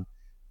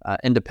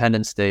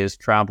 Independence Day has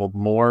traveled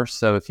more.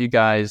 So if you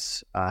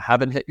guys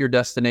haven't hit your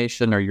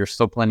destination or you're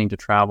still planning to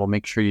travel,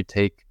 make sure you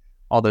take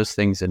all those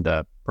things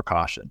into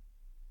precaution.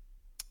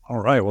 All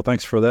right. Well,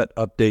 thanks for that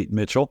update,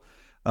 Mitchell.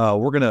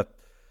 We're going to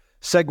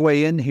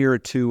segue in here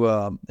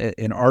to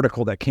an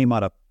article that came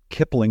out of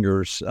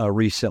Kiplinger's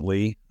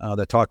recently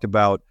that talked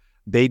about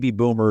baby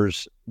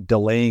boomers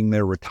delaying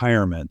their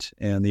retirement.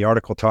 And the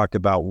article talked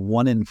about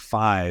 1 in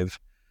 5.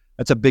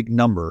 That's a big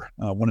number,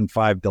 1 in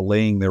 5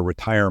 delaying their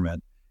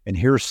retirement. And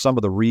here's some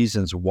of the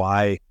reasons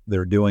why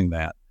they're doing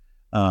that.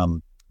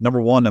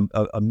 Number one,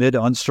 amid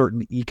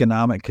uncertain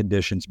economic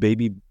conditions,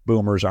 baby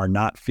boomers are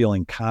not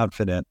feeling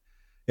confident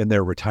in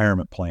their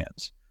retirement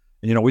plans.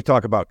 And, we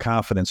talk about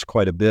confidence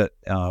quite a bit,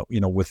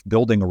 with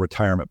building a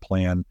retirement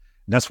plan. And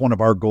that's one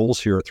of our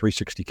goals here at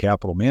 360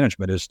 Capital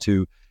Management is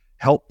to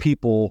help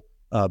people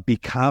be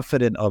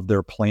confident of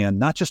their plan,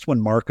 not just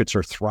when markets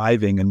are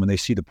thriving and when they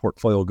see the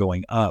portfolio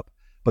going up,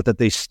 but that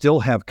they still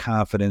have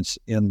confidence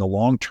in the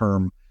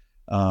long-term,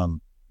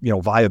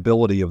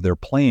 viability of their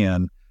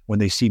plan when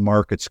they see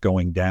markets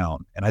going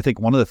down. And I think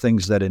one of the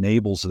things that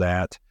enables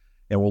that,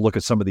 and we'll look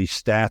at some of these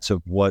stats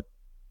of what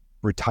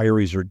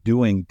retirees are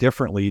doing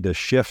differently to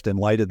shift in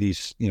light of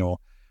these,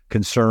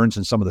 concerns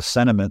and some of the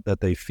sentiment that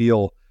they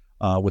feel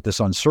with this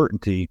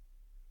uncertainty.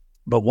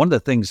 But one of the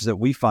things that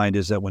we find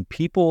is that when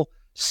people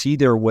see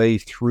their way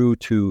through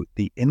to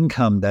the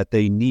income that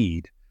they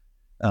need,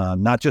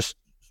 not just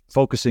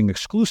focusing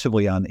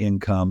exclusively on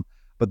income,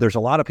 but there's a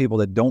lot of people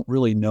that don't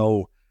really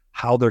know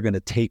how they're going to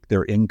take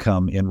their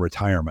income in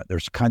retirement.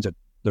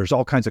 There's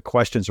all kinds of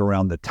questions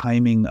around the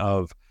timing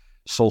of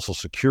Social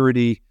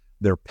Security,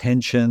 their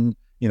pension,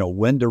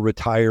 when to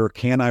retire,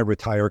 can I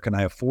retire, can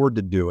I afford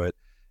to do it?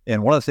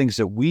 And one of the things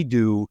that we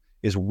do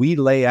is we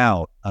lay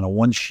out on a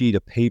one sheet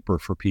of paper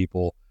for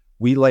people,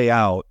 we lay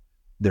out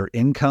their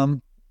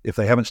income. If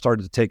they haven't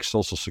started to take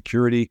Social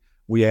Security,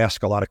 we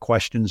ask a lot of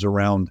questions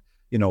around,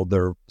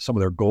 some of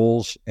their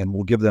goals, and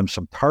we'll give them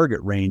some target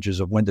ranges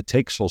of when to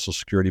take Social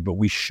Security, but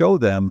we show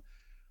them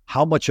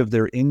how much of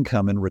their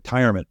income in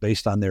retirement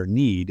based on their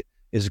need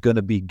is going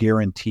to be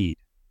guaranteed.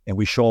 And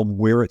we show them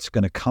where it's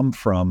going to come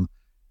from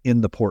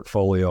in the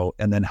portfolio,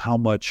 and then how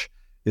much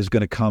is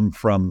going to come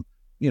from,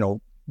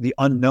 the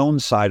unknown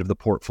side of the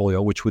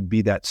portfolio, which would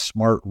be that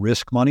smart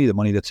risk money, the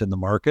money that's in the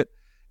market.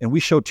 And we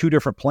show two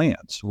different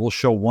plans. We'll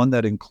show one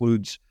that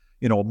includes,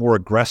 a more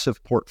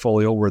aggressive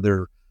portfolio where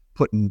they're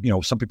putting,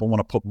 some people want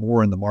to put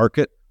more in the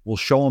market. We'll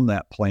show them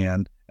that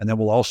plan. And then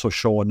we'll also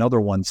show another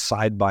one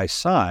side by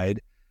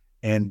side,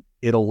 and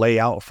it'll lay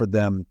out for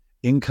them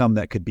income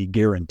that could be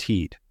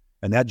guaranteed.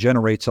 And that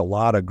generates a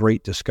lot of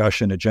great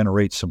discussion. It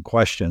generates some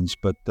questions.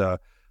 But the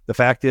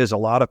fact is, a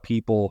lot of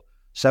people,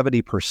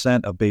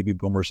 70% of baby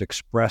boomers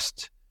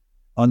expressed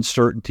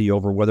uncertainty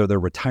over whether their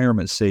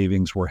retirement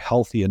savings were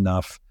healthy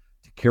enough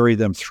to carry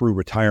them through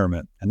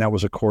retirement. And that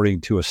was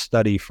according to a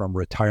study from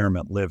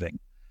Retirement Living.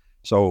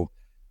 So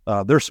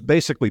there's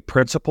basically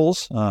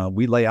principles.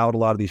 We lay out a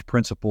lot of these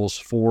principles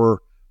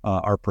for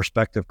our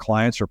prospective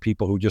clients or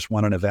people who just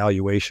want an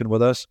evaluation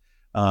with us.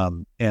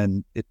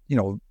 And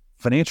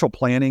financial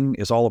planning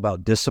is all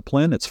about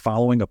discipline. It's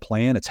following a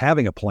plan. It's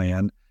having a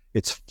plan.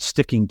 It's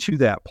sticking to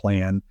that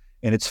plan.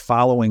 And it's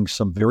following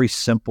some very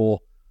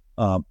simple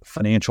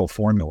financial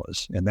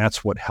formulas. And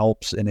that's what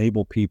helps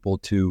enable people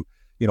to,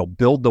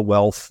 build the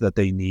wealth that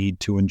they need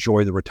to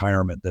enjoy the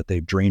retirement that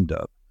they've dreamed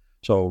of.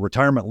 So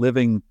Retirement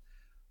Living,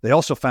 they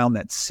also found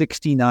that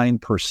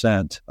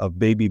 69% of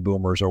baby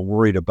boomers are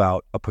worried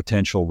about a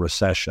potential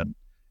recession.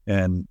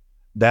 And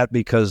that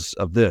because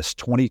of this,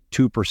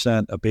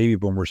 22% of baby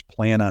boomers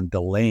plan on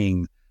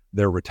delaying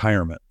their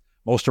retirement.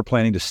 Most are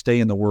planning to stay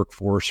in the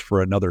workforce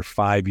for another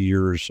 5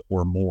 years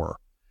or more.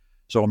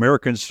 So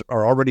Americans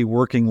are already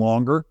working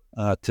longer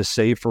to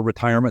save for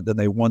retirement than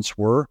they once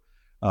were.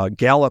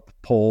 Gallup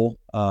poll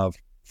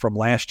from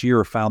last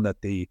year found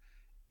that the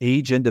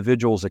age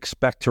individuals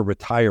expect to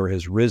retire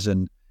has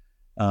risen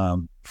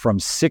from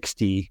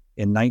 60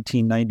 in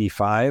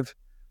 1995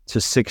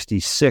 to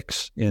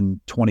 66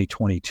 in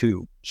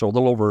 2022. So a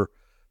little over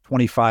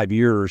 25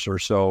 years or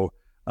so,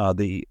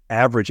 the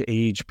average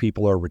age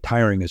people are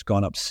retiring has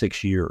gone up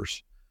 6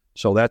 years.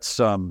 So that's,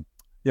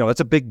 that's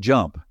a big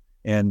jump.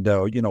 And,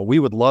 we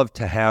would love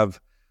to have,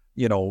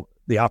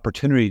 the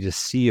opportunity to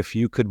see if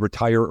you could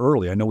retire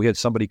early. I know we had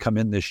somebody come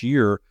in this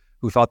year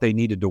who thought they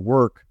needed to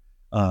work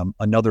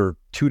another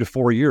 2 to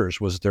 4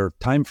 years was their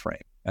time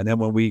frame. And then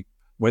when we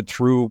went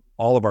through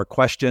all of our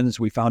questions,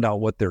 we found out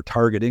what their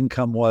target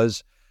income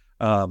was.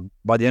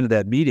 By the end of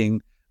that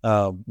meeting,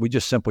 we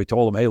just simply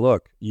told them, hey,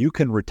 look, you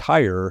can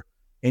retire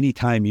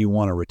anytime you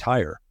want to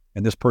retire.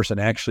 And this person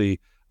actually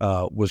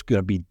was going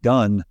to be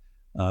done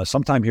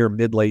sometime here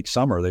mid-late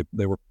summer.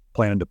 They were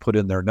planning to put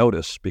in their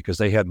notice because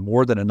they had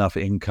more than enough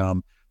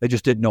income. They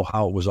just didn't know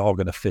how it was all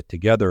going to fit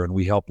together, and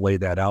we helped lay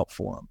that out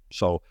for them.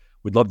 So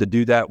we'd love to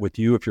do that with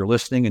you if you're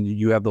listening and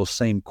you have those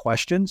same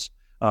questions.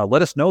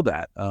 Let us know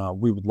that.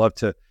 We would love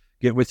to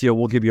get with you.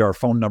 We'll give you our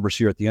phone numbers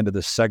here at the end of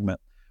this segment.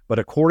 But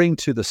according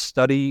to the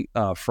study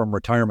from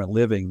Retirement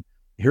Living,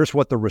 here's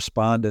what the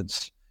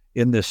respondents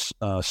in this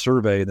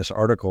survey, in this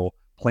article,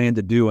 plan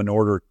to do in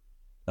order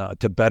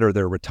to better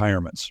their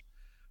retirements.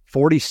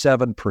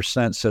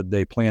 47% said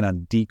they plan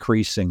on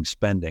decreasing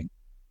spending.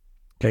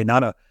 Okay,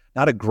 not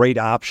a great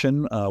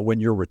option when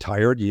you're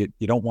retired. You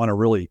don't want to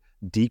really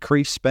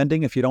decrease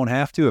spending if you don't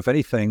have to. If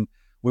anything,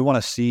 we want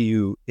to see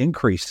you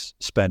increase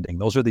spending.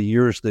 Those are the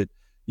years that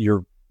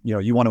you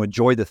want to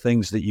enjoy the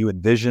things that you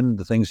envision,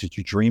 the things that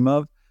you dream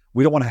of.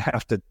 We don't want to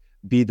have to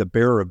be the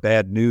bearer of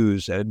bad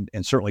news and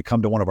certainly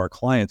come to one of our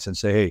clients and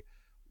say, hey,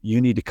 you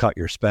need to cut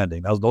your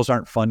spending. Those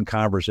aren't fun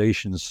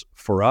conversations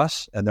for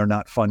us, and they're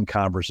not fun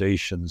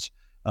conversations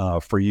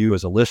for you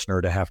as a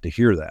listener to have to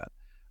hear that.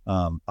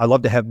 I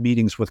love to have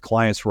meetings with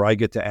clients where I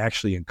get to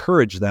actually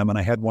encourage them, and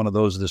I had one of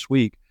those this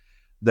week,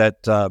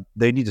 that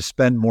they need to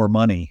spend more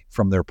money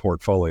from their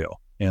portfolio.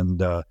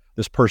 And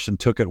this person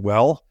took it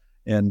well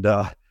and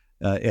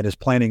is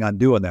planning on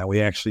doing that.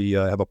 We actually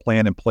have a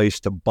plan in place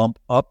to bump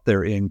up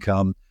their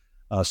income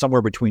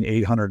somewhere between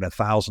 $800 and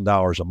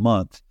 $1,000 a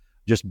month,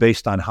 just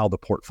based on how the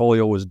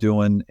portfolio was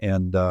doing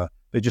and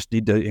They just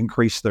need to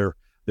increase their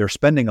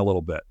spending a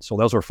little bit. So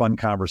those are fun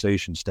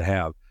conversations to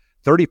have.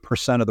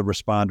 30% of the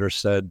responders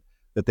said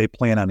that they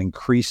plan on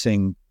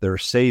increasing their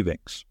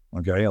savings.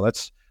 Okay,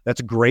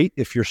 that's great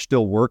if you're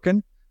still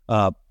working,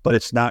 but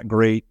it's not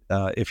great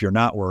if you're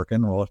not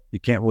working. Well, you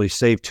can't really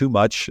save too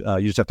much.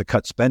 You just have to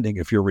cut spending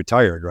if you're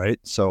retired, right?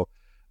 So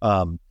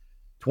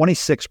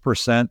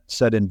 26%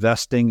 said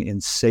investing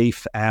in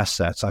safe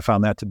assets. I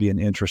found that to be an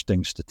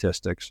interesting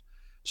statistics.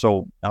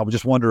 So I would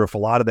just wonder if a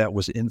lot of that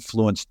was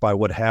influenced by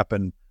what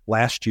happened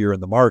last year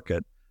in the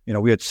market.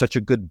 We had such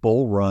a good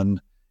bull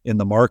run in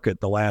the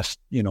market the last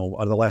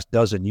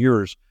dozen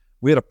years.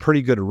 We had a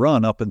pretty good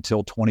run up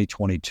until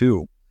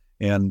 2022.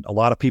 And a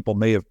lot of people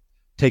may have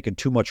taken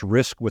too much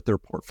risk with their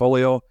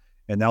portfolio.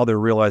 And now they're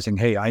realizing,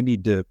 hey, I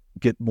need to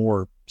get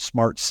more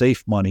smart,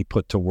 safe money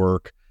put to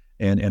work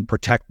and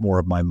protect more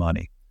of my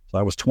money. So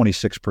that was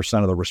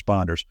 26% of the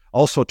responders.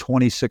 Also,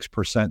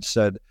 26%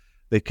 said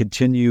they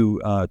continue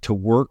to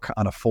work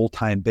on a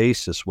full-time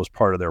basis was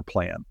part of their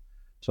plan.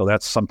 So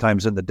that's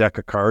sometimes in the deck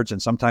of cards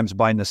and sometimes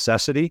by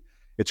necessity.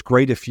 It's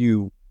great if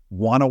you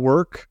want to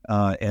work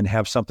and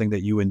have something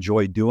that you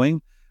enjoy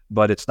doing,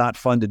 but it's not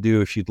fun to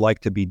do if you'd like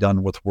to be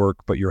done with work,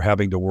 but you're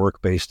having to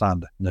work based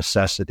on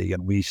necessity.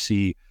 And we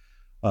see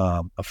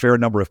a fair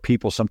number of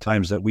people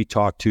sometimes that we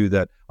talk to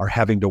that are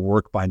having to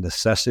work by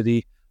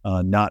necessity,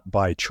 not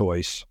by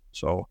choice.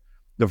 So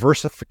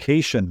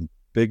diversification,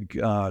 big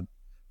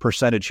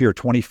percentage here,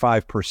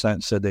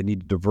 25% said they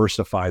need to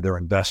diversify their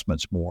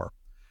investments more.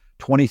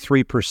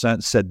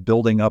 23% said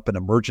building up an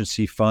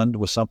emergency fund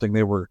was something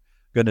they were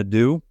going to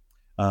do.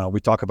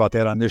 We talk about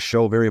that on this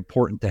show. Very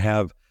important to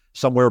have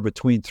somewhere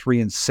between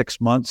 3 and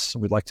 6 months.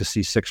 We'd like to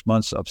see 6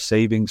 months of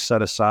savings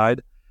set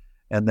aside.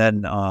 And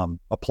then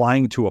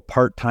applying to a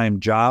part-time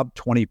job,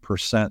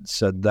 20%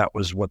 said that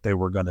was what they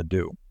were going to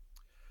do.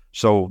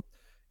 So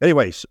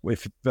anyways,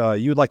 if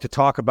you'd like to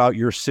talk about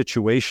your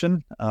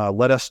situation,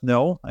 let us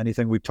know.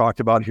 Anything we've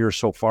talked about here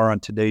so far on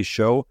today's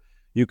show,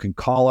 you can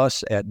call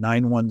us at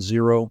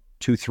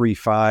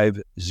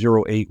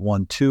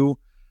 910-235-0812.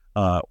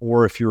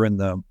 Or if you're in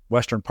the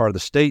western part of the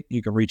state,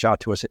 you can reach out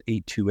to us at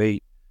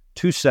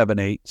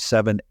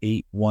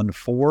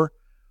 828-278-7814.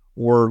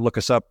 Or look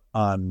us up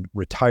on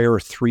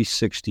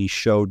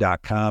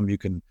retire360show.com. You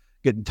can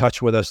get in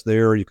touch with us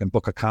there. You can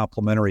book a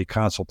complimentary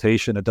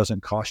consultation. It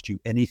doesn't cost you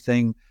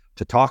anything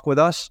to talk with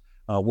us.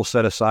 We'll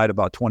set aside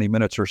about 20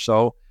 minutes or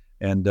so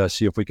and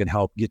see if we can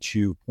help get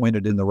you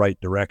pointed in the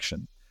right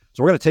direction.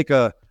 So we're going to take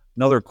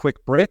another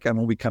quick break, and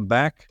when we come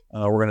back,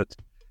 we're going to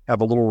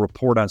have a little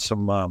report on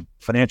some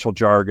financial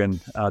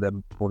jargon that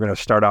we're going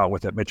to start out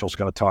with that Mitchell's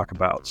going to talk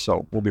about.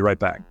 So we'll be right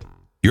back.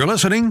 You're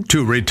listening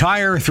to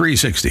Retire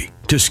 360.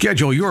 To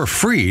schedule your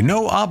free,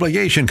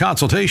 no-obligation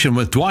consultation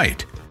with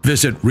Dwight,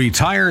 visit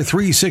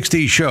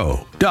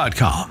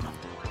retire360show.com.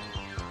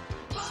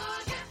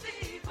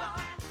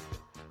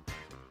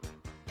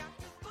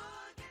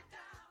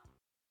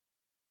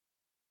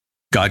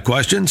 Got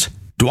questions?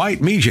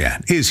 Dwight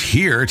Mejan is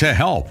here to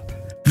help.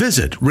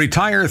 Visit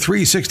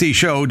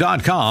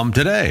retire360show.com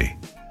today.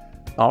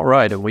 All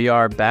right, and we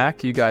are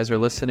back. You guys are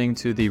listening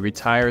to the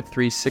Retire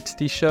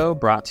 360 show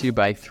brought to you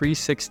by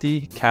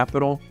 360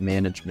 Capital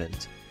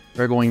Management.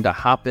 We're going to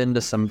hop into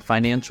some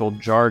financial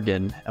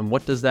jargon, and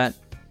what is that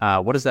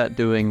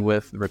doing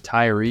with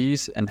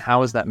retirees, and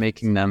how is that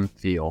making them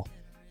feel?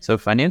 So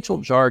financial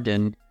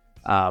jargon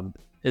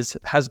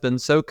has been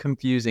so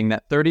confusing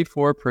that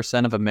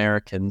 34% of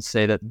Americans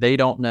say that they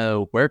don't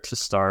know where to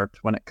start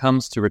when it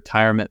comes to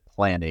retirement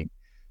planning.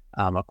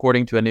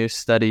 According to a new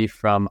study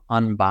from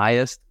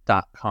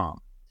unbiased.com.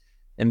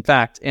 In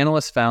fact,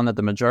 analysts found that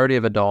the majority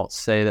of adults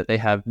say that they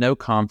have no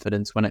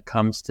confidence when it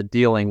comes to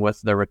dealing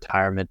with their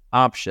retirement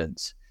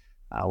options.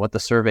 What the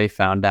survey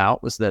found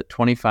out was that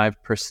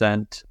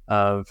 25%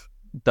 of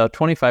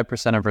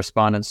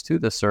respondents to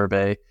the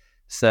survey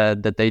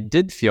said that they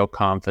did feel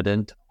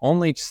confident,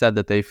 only said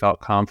that they felt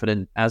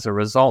confident as a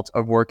result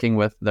of working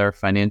with their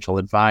financial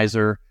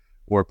advisor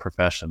or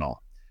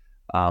professional.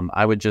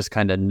 I would just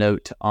kind of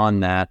note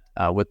on that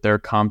with their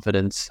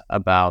confidence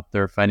about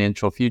their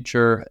financial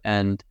future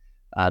and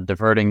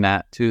diverting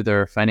that to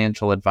their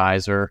financial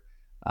advisor.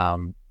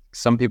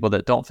 Some people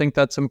that don't think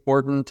that's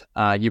important,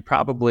 you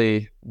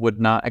probably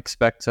would not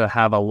expect to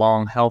have a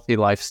long, healthy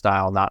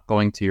lifestyle not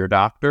going to your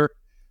doctor.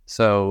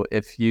 So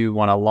if you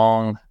want a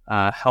long,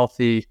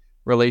 healthy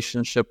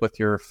relationship with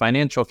your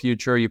financial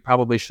future, you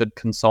probably should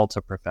consult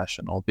a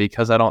professional,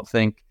 because I don't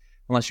think,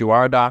 unless you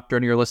are a doctor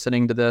and you're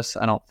listening to this,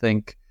 I don't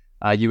think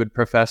you would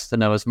profess to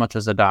know as much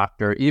as a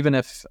doctor. Even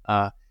if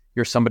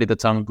you're somebody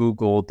that's on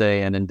Google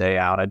day in and day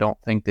out, I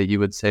don't think that you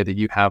would say that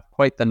you have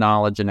quite the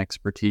knowledge and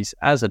expertise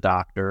as a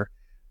doctor,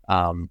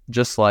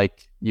 just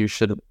like you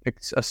should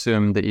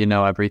assume that you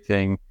know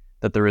everything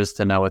that there is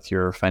to know with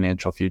your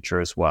financial future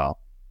as well.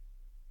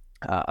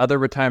 Other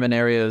retirement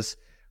areas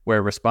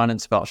where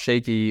respondents felt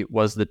shaky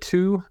was the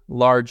two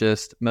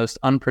largest, most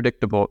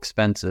unpredictable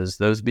expenses,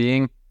 those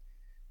being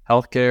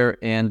healthcare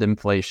and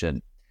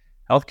inflation.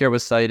 Healthcare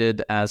was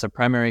cited as a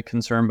primary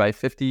concern by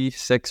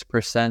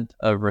 56%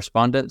 of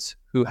respondents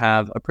who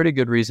have a pretty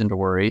good reason to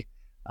worry.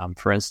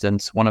 For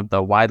instance, one of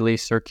the widely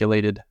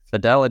circulated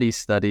Fidelity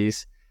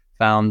studies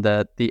found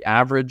that the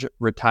average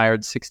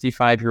retired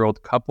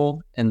 65-year-old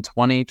couple in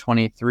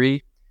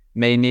 2023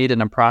 may need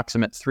an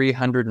approximate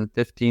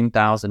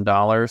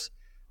 $315,000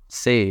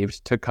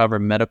 saved to cover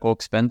medical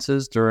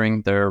expenses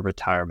during their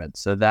retirement.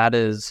 So that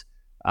is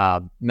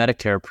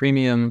Medicare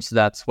premiums.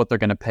 That's what they're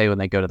going to pay when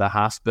they go to the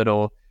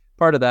hospital.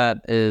 Part of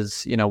that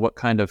is, what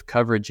kind of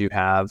coverage you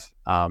have.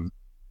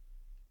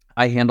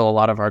 I handle a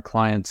lot of our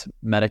clients'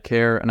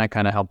 Medicare, and I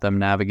kind of help them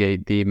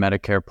navigate the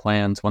Medicare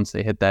plans once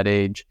they hit that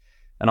age.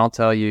 And I'll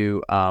tell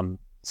you,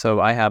 so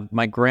I have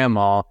my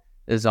grandma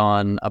is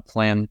on a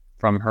plan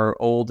from her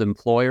old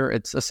employer.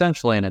 It's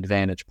essentially an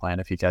Advantage plan,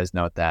 if you guys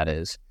know what that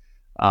is.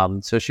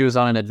 So she was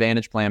on an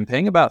Advantage plan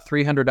paying about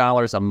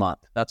 $300 a month.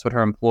 That's what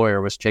her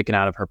employer was taking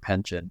out of her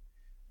pension.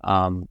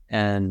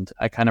 And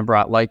I kind of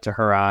brought light to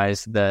her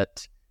eyes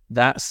that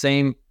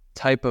same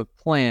type of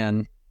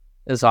plan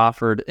is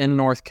offered in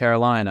North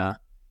Carolina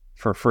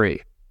for free.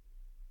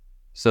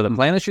 So the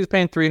plan that she was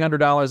paying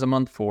 $300 a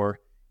month for,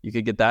 you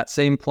could get that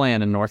same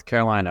plan in North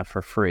Carolina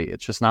for free.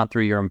 It's just not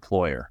through your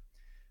employer.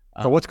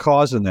 So what's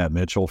causing that,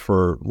 Mitchell?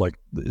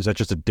 Is that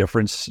just a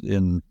difference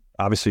in,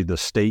 obviously, the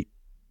state,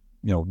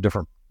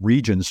 different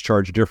regions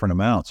charge different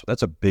amounts.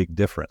 That's a big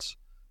difference.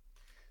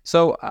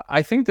 So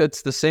I think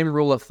that's the same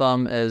rule of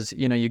thumb as,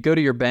 you go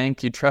to your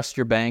bank, you trust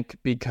your bank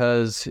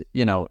because,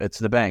 it's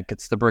the bank,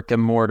 it's the brick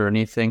and mortar, and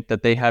you think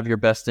that they have your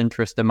best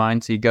interest in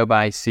mind. So you go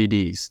buy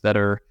CDs that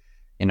are,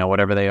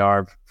 whatever they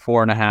are,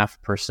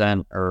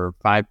 4.5% or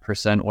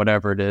 5%,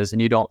 whatever it is.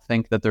 And you don't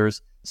think that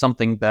there's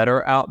something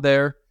better out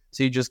there.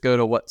 So you just go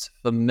to what's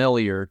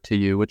familiar to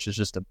you, which is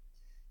just a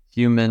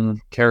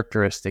human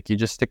characteristic. You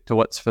just stick to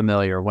what's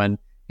familiar. When,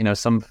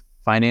 some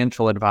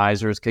financial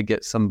advisors could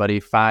get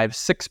somebody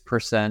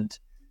 5-6%,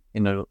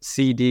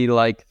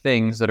 CD-like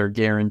things that are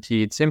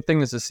guaranteed. Same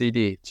thing as a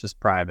CD, it's just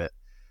private.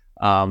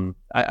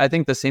 I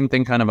think the same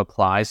thing kind of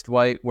applies,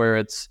 Dwight, where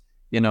it's,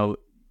 you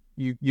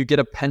get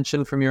a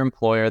pension from your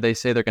employer. They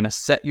say they're going to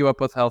set you up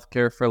with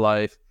healthcare for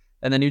life,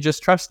 and then you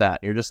just trust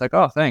that. You're just like,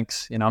 oh,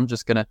 thanks. I'm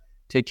just going to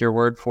take your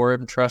word for it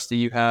and trust that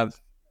you have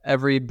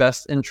every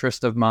best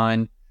interest of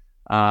mine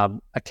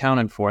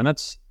accounted for. And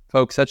that's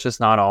just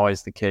not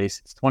always the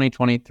case. It's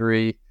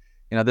 2023.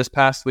 This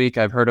past week,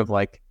 I've heard of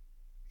like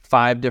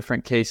 5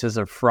 different cases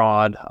of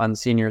fraud on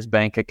seniors'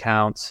 bank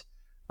accounts.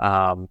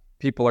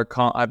 People are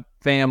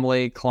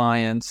family,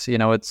 clients. You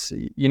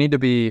need to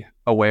be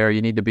aware.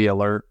 You need to be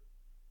alert.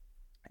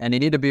 And you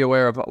need to be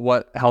aware of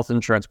what health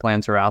insurance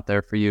plans are out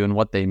there for you and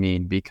what they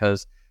mean.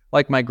 Because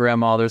like my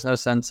grandma, there's no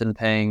sense in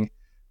paying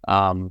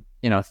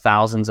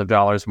thousands of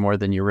dollars more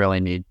than you really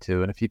need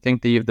to. And if you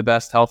think that you have the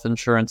best health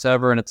insurance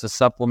ever and it's a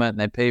supplement and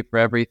they pay for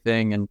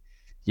everything and,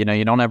 you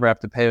don't ever have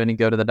to pay when you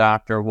go to the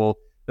doctor, well,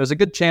 there's a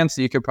good chance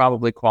that you could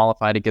probably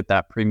qualify to get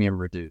that premium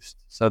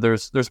reduced. So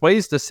there's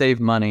ways to save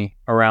money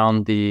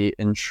around the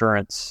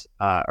insurance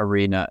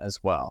arena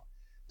as well.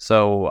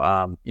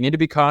 So you need to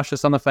be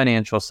cautious on the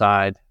financial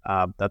side.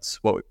 That's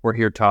what we're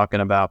here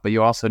talking about. But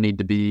you also need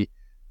to be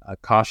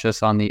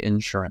cautious on the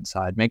insurance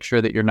side. Make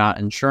sure that you're not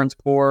insurance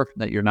poor,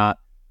 that you're not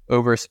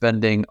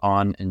overspending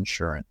on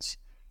insurance.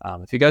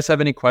 If you guys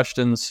have any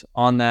questions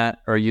on that,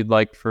 or you'd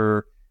like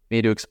for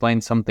me to explain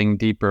something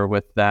deeper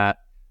with that,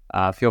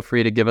 feel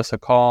free to give us a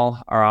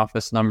call. Our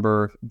office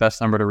number,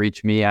 best number to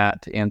reach me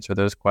at to answer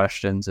those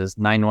questions is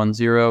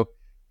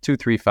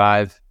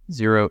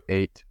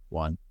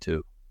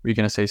 910-235-0812. Were you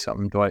going to say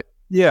something, Dwight?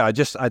 Yeah,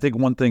 I think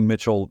one thing,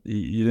 Mitchell,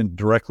 you didn't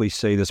directly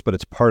say this, but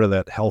it's part of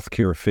that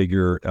healthcare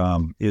figure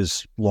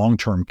is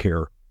long-term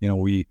care.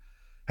 We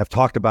have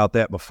talked about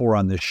that before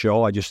on this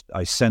show.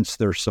 I sense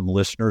there's some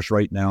listeners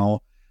right now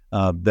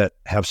that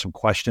have some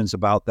questions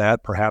about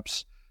that.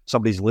 Perhaps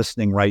somebody's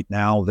listening right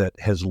now that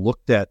has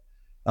looked at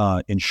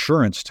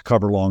insurance to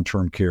cover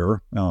long-term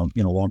care,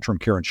 long-term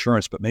care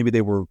insurance, but maybe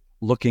they were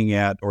looking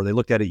at, or they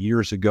looked at it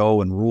years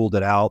ago and ruled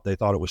it out. They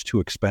thought it was too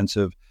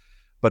expensive.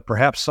 But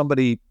perhaps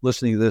somebody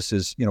listening to this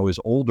is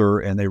older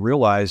and they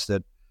realize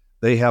that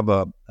they have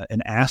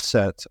an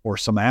asset or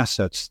some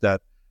assets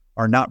that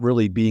are not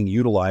really being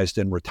utilized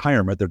in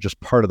retirement. They're just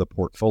part of the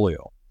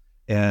portfolio.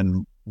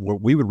 And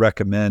what we would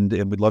recommend,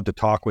 and we'd love to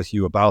talk with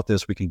you about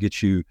this, we can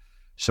get you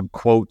some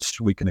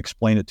quotes, we can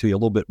explain it to you a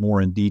little bit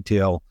more in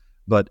detail.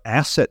 But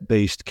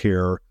asset-based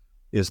care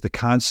is the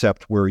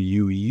concept where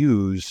you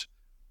use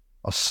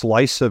a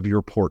slice of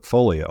your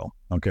portfolio,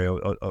 okay,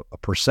 a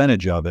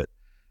percentage of it,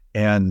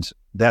 and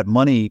that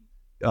money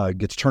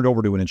gets turned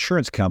over to an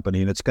insurance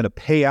company, and it's going to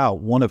pay out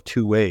one of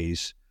two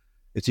ways.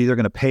 It's either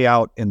going to pay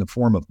out in the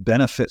form of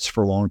benefits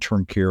for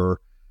long-term care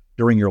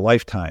during your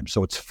lifetime.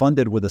 So it's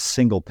funded with a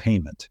single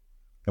payment.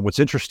 And what's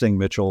interesting,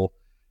 Mitchell,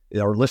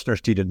 our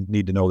listeners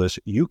need to know this.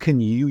 You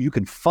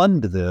can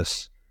fund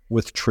this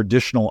with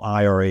traditional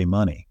IRA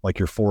money, like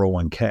your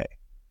 401k.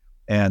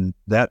 And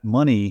that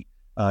money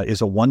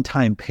is a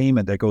one-time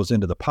payment that goes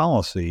into the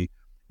policy.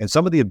 And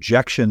some of the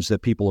objections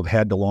that people have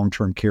had to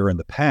long-term care in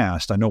the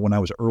past, I know when I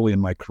was early in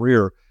my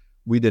career,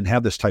 we didn't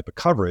have this type of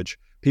coverage.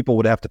 People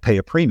would have to pay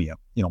a premium,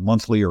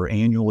 monthly or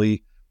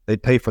annually.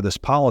 They'd pay for this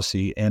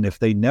policy. And if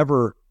they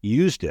never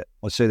used it,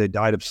 let's say they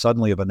died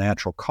suddenly of a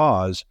natural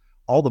cause,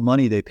 all the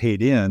money they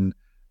paid in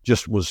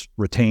just was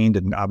retained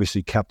and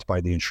obviously kept by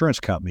the insurance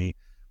company.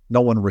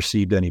 No one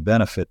received any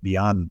benefit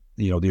beyond,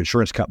 the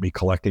insurance company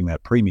collecting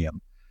that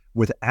premium.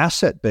 With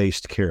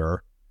asset-based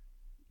care,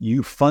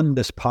 you fund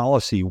this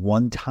policy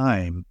one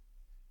time,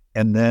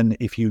 and then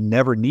if you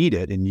never need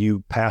it and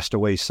you passed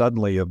away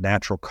suddenly of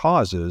natural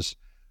causes,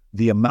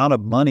 the amount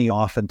of money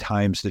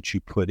oftentimes that you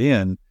put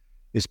in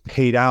is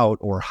paid out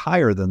or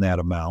higher than that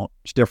amount.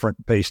 It's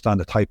different based on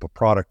the type of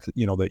product,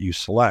 that you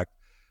select.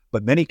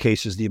 But many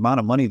cases, the amount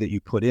of money that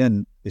you put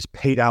in is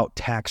paid out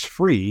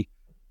tax-free,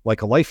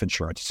 like a life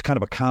insurance. It's kind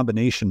of a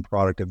combination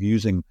product of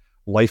using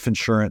life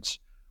insurance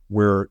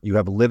where you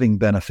have living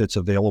benefits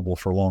available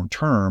for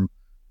long-term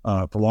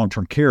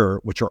care,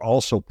 which are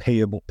also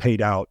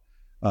paid out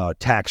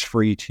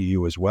tax-free to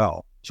you as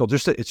well. So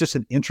it's just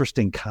an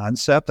interesting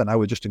concept, and I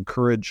would just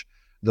encourage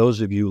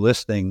those of you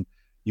listening,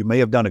 you may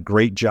have done a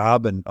great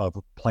job of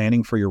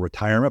planning for your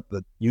retirement,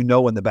 but in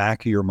the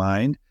back of your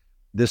mind,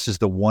 this is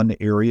the one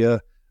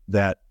area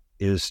that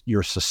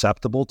you're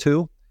susceptible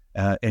to,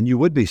 and you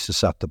would be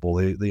susceptible.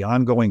 The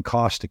ongoing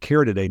cost of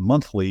care today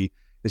monthly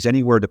is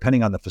anywhere,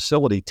 depending on the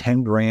facility,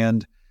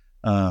 $10,000,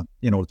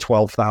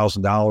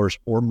 $12,000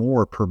 or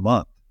more per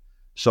month.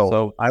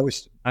 So I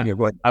was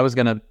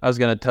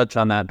gonna touch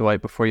on that,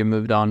 Dwight, before you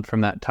moved on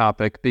from that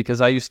topic, because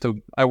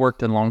I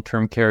worked in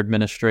long-term care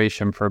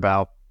administration for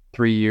about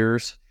 3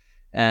 years,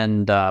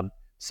 and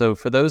so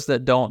for those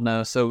that don't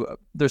know, so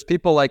there's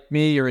people like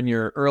me. You're in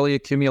your early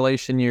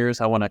accumulation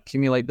years. I want to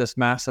accumulate this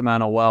mass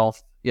amount of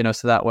wealth,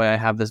 so that way I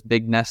have this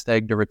big nest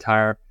egg to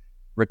retire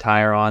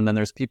on. Then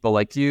there's people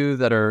like you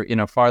that are,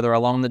 farther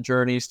along the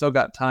journey, still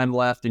got time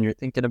left, and you're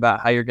thinking about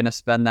how you're going to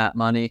spend that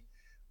money.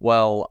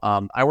 Well,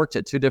 I worked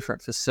at 2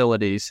 different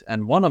facilities,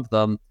 and one of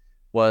them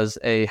was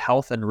a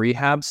health and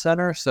rehab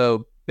center.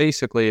 So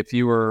basically, if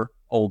you were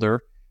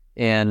older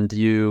and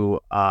you,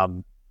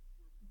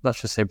 let's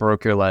just say,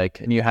 broke your leg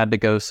and you had to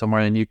go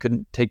somewhere and you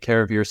couldn't take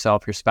care of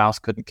yourself, your spouse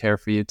couldn't care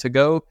for you, to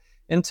go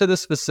into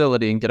this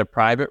facility and get a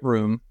private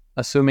room,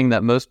 assuming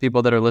that most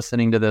people that are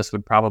listening to this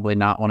would probably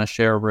not want to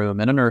share a room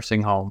in a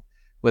nursing home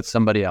with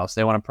somebody else.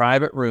 They want a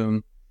private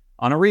room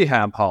on a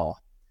rehab hall.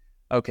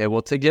 Okay,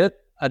 well, to get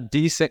a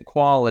decent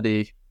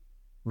quality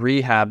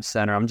rehab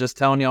center, I'm just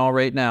telling you all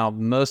right now,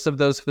 most of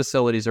those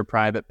facilities are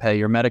private pay.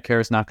 Your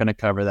Medicare is not going to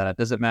cover that. It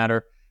doesn't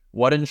matter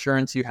what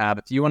insurance you have.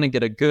 If you want to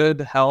get a good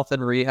health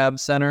and rehab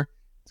center,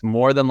 it's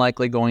more than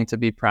likely going to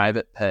be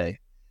private pay.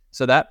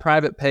 So that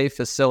private pay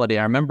facility,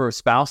 I remember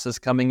spouses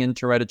coming in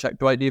to write a check.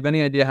 Dwight, do you have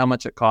any idea how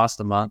much it costs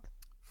a month?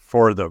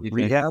 For the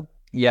rehab?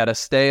 Yeah, to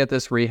stay at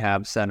this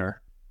rehab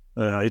center.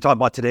 You're talking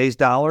about today's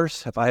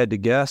dollars? If I had to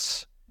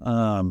guess,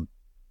 I'm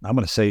going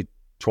to say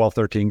 12,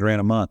 13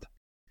 grand a month.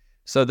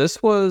 So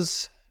this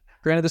was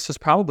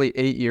probably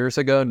 8 years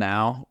ago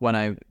now when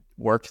I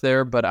worked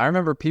there, but I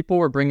remember people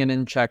were bringing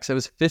in checks. It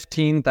was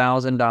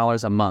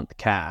 $15,000 a month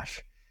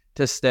cash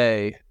to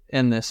stay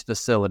in this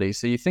facility.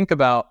 So you think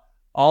about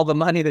all the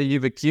money that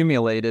you've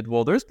accumulated.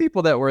 Well, there's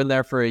people that were in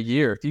there for a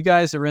year. If you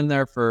guys are in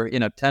there for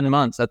 10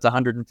 months, that's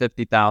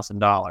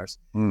 $150,000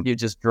 you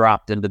just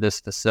dropped into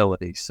this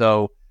facility.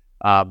 So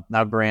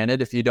now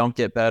granted, if you don't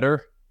get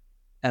better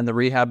and the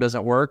rehab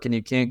doesn't work and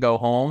you can't go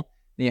home,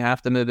 you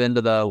have to move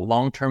into the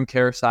long-term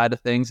care side of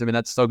things. I mean,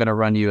 that's still going to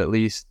run you at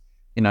least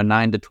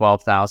 $9,000 to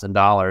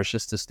 $12,000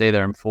 just to stay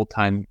there in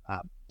full-time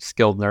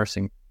skilled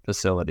nursing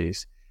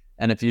facilities.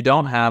 And if you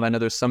don't have, I know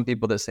there's some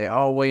people that say,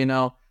 oh,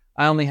 well,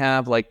 I only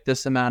have like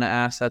this amount of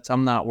assets.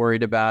 I'm not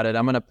worried about it.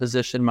 I'm going to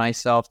position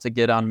myself to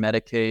get on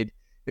Medicaid.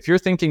 If you're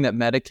thinking that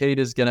Medicaid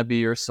is going to be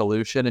your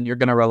solution and you're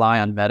going to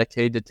rely on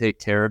Medicaid to take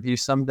care of you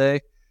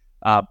someday,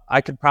 I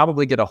could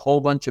probably get a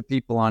whole bunch of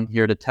people on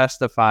here to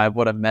testify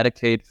what a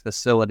Medicaid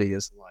facility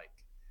is like.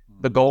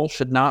 The goal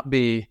should not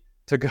be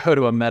to go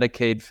to a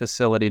Medicaid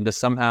facility and to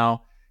somehow,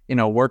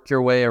 work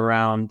your way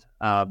around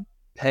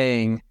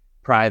paying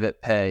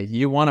private pay.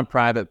 You want a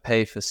private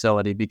pay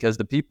facility because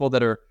the people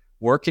that are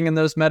working in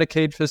those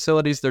Medicaid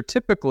facilities, they're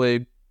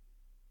typically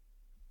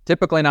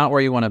not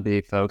where you want to be,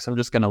 folks. I'm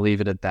just going to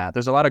leave it at that.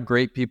 There's a lot of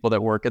great people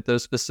that work at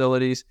those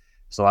facilities.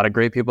 There's a lot of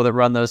great people that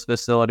run those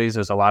facilities.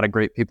 There's a lot of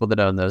great people that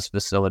own those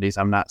facilities.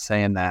 I'm not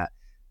saying that.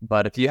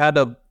 But if you had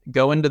to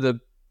go into the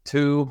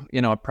two,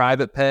 a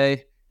private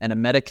pay and a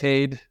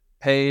Medicaid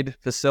paid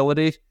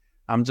facility,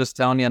 I'm just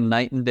telling you,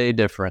 night and day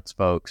difference,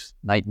 folks.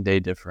 Night and day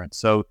difference.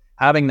 So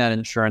having that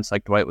insurance,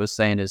 like Dwight was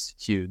saying, is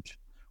huge.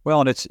 Well,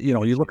 and it's, you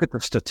look at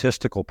the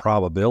statistical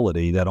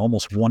probability that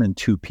almost 1 in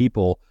 2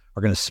 people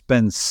are going to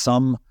spend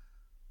some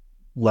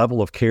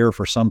level of care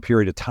for some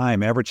period of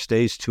time. Average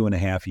stays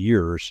 2.5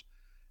 years.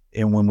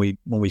 And when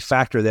we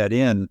factor that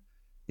in,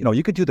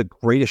 you could do the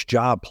greatest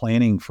job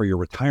planning for your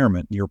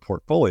retirement in your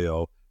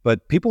portfolio,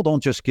 but people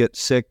don't just get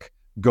sick,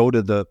 go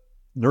to the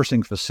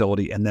nursing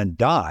facility and then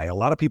die. A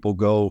lot of people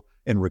go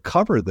and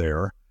recover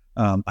there,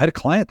 I had a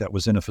client that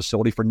was in a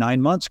facility for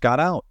 9 months, got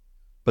out,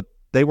 but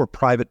they were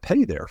private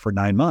pay there for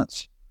 9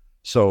 months.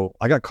 So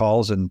I got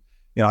calls, and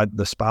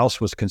the spouse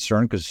was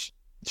concerned because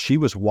she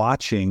was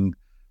watching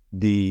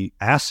the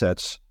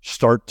assets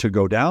start to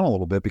go down a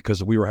little bit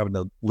because we were having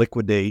to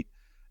liquidate,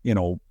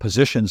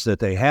 positions that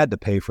they had to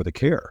pay for the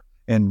care.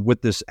 And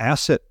with this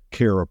asset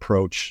care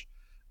approach,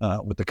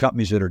 with the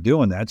companies that are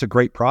doing that, it's a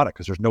great product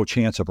because there's no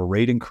chance of a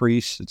rate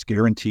increase. It's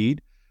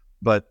guaranteed,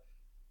 but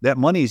that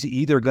money is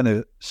either going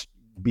to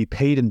be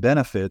paid in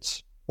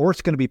benefits or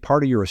it's going to be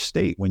part of your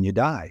estate when you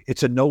die.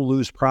 It's a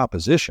no-lose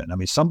proposition. I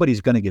mean, somebody's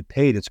going to get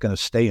paid. It's going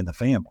to stay in the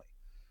family.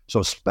 So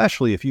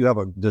especially if you have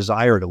a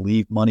desire to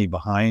leave money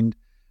behind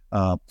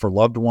for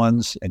loved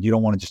ones and you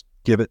don't want to just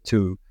give it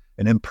to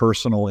an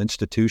impersonal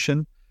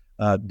institution,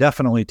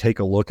 definitely take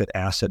a look at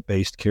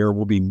asset-based care.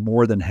 We'll be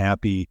more than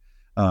happy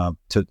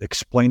to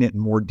explain it in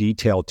more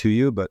detail to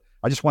you. But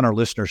I just want our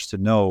listeners to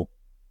know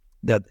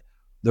that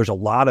there's a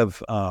lot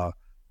of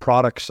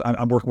products.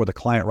 I'm working with a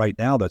client right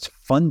now that's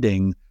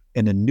funding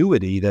an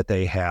annuity that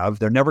they have.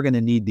 They're never going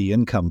to need the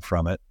income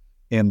from it,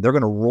 and they're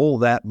going to roll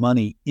that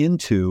money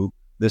into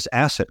this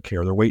asset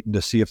care. They're waiting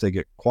to see if they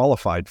get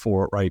qualified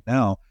for it right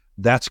now.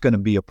 That's going to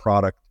be a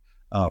product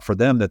for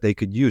them that they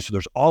could use. So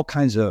there's all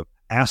kinds of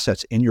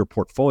assets in your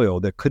portfolio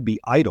that could be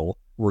idle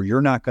where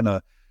you're not going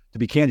to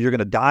be candid, you're going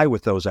to die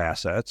with those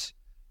assets.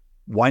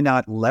 Why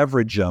not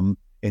leverage them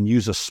and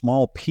use a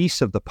small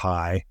piece of the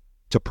pie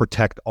to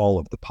protect all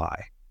of the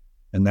pie?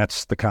 And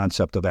that's the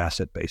concept of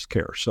asset-based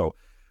care. So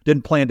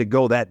didn't plan to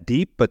go that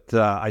deep, but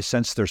I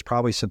sense there's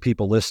probably some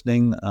people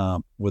listening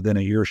within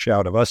a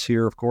earshot of us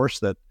here, of course,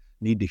 that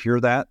need to hear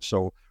that.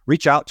 So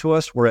reach out to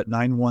us. We're at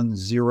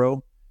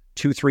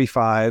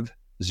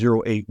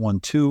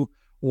 910-235-0812.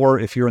 Or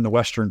if you're in the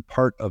western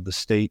part of the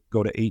state,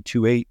 go to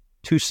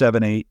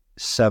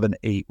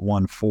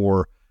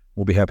 828-278-7814.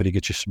 We'll be happy to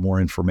get you some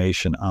more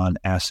information on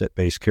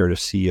asset-based care to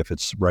see if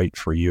it's right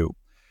for you.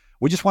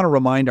 We just want to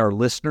remind our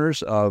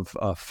listeners of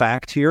a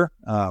fact here.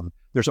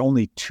 There's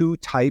only 2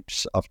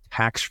 types of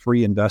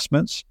tax-free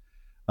investments,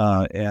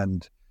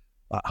 and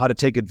how to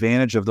take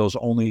advantage of those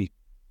only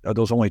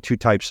 2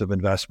 types of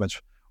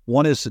investments.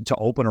 One is to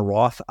open a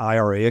Roth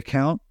IRA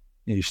account.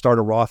 You start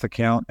a Roth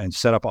account and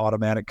set up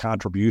automatic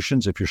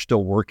contributions if you're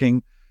still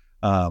working.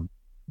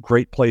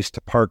 Great place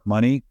to park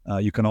money.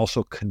 You can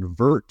also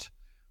convert.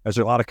 There's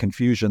a lot of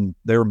confusion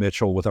there,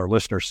 Mitchell, with our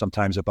listeners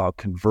sometimes about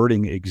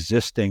converting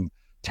existing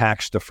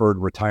tax-deferred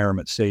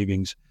retirement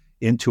savings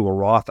into a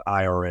Roth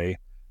IRA.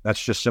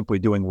 That's just simply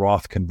doing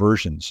Roth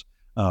conversions.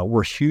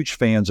 We're huge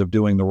fans of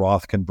doing the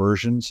Roth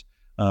conversions.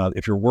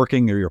 If you're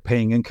working or you're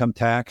paying income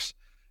tax,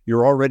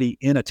 you're already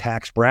in a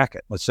tax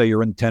bracket. Let's say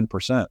you're in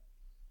 10%.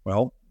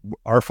 Well,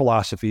 our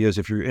philosophy is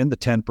if you're in the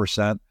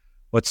 10%,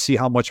 let's see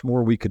how much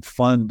more we could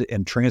fund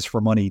and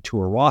transfer money to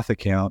a Roth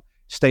account,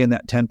 stay in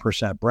that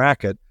 10%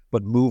 bracket,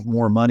 but move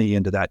more money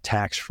into that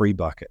tax-free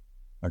bucket.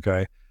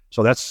 Okay.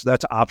 So that's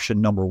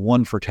option number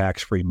 1 for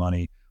tax-free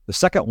money. The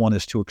second one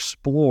is to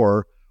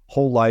explore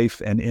whole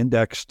life and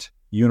indexed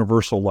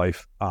universal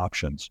life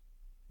options.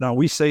 Now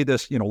we say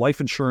this, life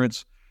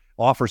insurance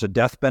offers a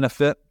death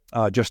benefit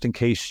just in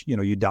case,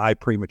 you die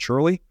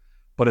prematurely,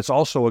 but it's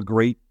also a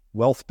great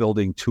wealth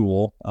building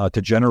tool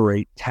to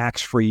generate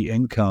tax-free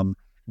income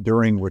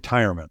during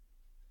retirement.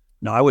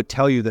 Now, I would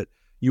tell you that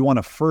you want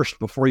to first,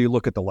 before you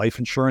look at the life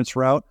insurance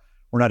route,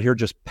 we're not here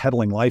just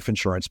peddling life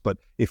insurance, but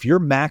if you're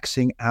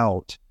maxing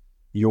out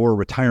your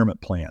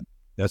retirement plan,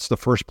 that's the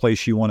first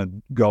place you want to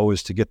go,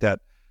 is to get that,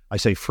 I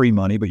say free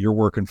money, but you're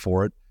working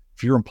for it.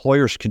 If your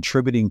employer's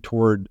contributing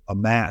toward a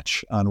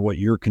match on what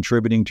you're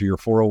contributing to your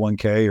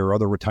 401k or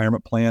other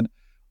retirement plan,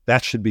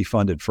 that should be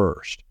funded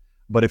first.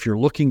 But if you're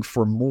looking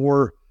for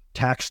more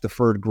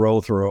tax-deferred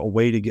growth or a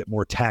way to get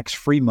more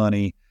tax-free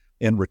money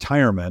in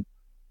retirement,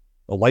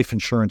 a life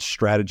insurance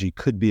strategy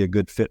could be a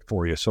good fit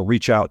for you. So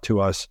reach out to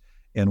us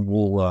and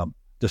we'll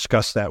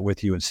discuss that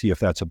with you and see if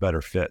that's a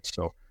better fit.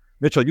 So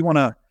Mitchell, you want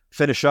to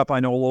finish up? I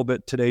know a little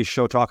bit today's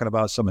show talking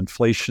about some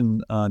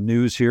inflation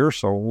news here.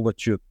 So we'll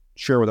let you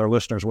share with our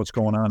listeners what's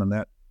going on in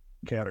that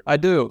category. I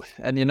do.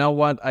 And you know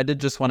what? I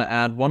did just want to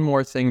add one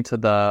more thing to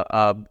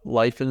the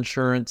life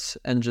insurance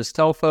and just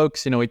tell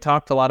folks, we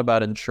talked a lot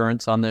about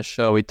insurance on this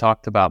show. We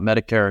talked about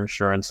Medicare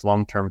insurance,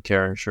 long-term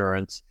care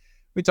insurance.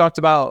 We talked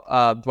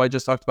about, Dwight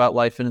just talked about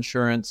life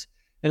insurance.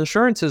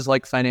 Insurance is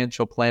like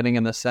financial planning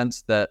in the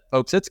sense that,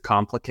 folks, it's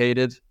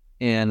complicated,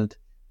 and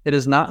it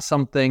is not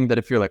something that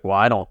if you're like, well,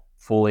 I don't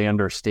fully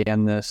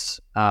understand this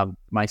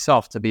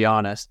myself, to be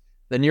honest,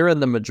 then you're in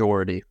the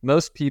majority.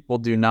 Most people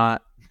do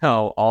not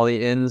know all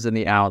the ins and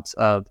the outs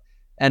of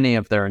any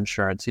of their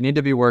insurance. You need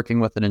to be working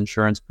with an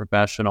insurance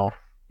professional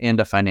and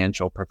a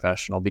financial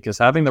professional, because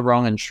having the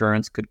wrong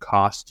insurance could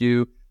cost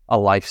you a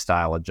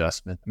lifestyle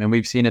adjustment. I mean,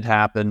 we've seen it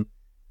happen,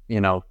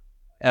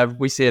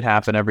 we see it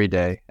happen every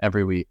day,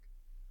 every week.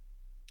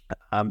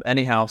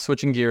 Anyhow,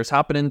 switching gears,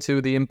 hopping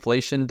into the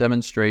inflation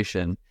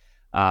demonstration.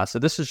 So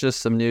this is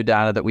just some new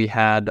data that we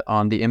had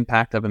on the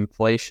impact of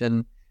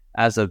inflation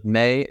as of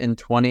May in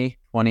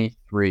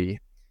 2023.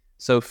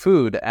 So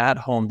food at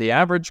home, the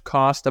average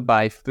cost to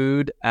buy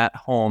food at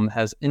home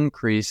has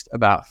increased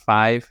about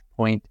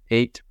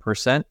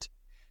 5.8%.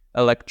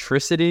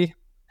 Electricity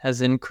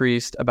has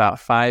increased about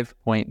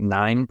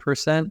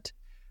 5.9%.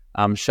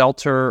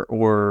 Shelter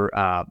or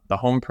the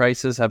home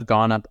prices have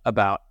gone up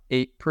about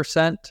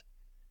 8%.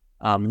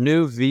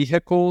 New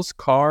vehicles,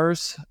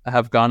 cars,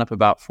 have gone up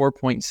about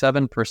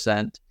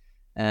 4.7%.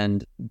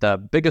 And the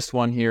biggest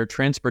one here,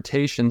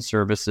 transportation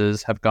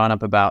services, have gone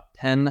up about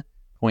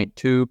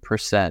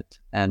 10.2%.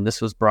 And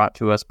this was brought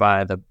to us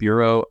by the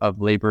Bureau of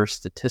Labor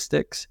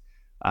Statistics.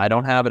 I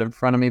don't have it in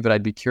front of me, but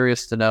I'd be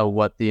curious to know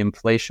what the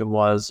inflation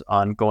was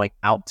on going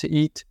out to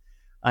eat.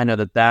 I know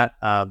that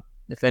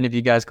if any of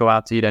you guys go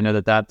out to eat, I know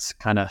that that's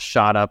kind of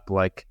shot up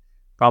like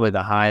probably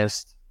the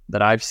highest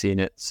that I've seen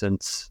it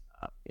since,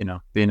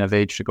 being of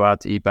age to go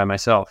out to eat by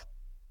myself.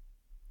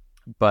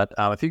 But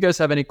if you guys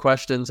have any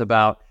questions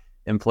about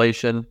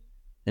inflation,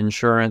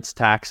 insurance,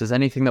 taxes,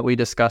 anything that we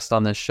discussed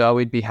on this show,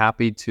 we'd be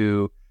happy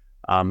to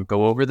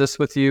go over this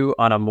with you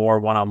on a more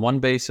one-on-one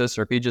basis,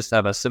 or if you just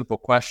have a simple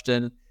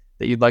question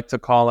that you'd like to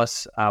call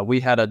us. We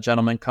had a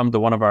gentleman come to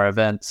one of our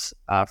events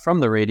from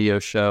the radio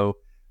show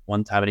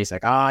one time, and he's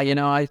like,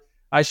 I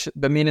should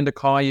been meaning to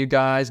call you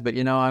guys, but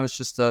I was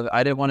just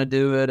I didn't want to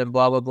do it, and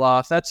blah blah blah.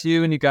 If that's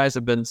you and you guys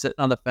have been sitting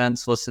on the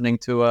fence listening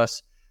to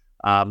us,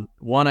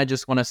 one, I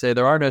just want to say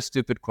there are no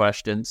stupid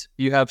questions.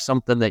 If you have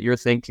something that you're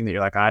thinking that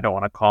you're like, I don't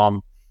want to call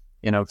him,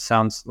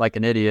 sounds like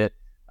an idiot.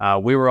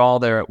 We were all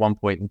there at one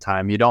point in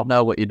time. You don't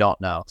know what you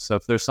don't know. So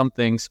if there's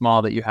something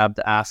small that you have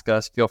to ask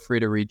us, feel free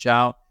to reach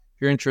out.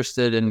 If you're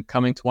interested in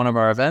coming to one of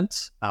our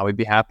events, we'd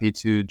be happy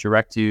to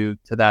direct you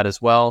to that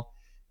as well.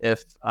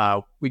 If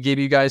we gave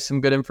you guys some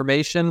good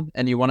information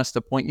and you want us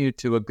to point you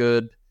to a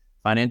good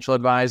financial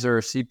advisor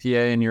or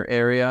CPA in your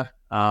area,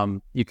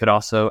 you could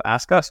also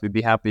ask us. We'd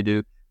be happy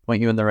to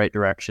point you in the right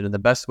direction. And the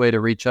best way to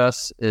reach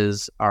us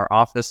is our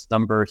office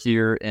number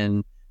here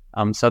in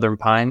Southern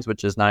Pines,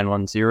 which is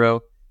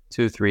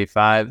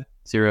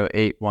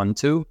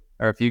 910-235-0812.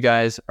 Or if you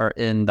guys are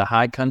in the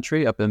high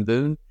country up in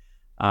Boone,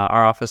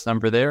 our office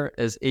number there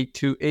is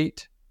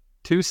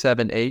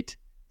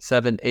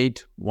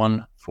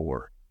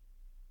 828-278-7814.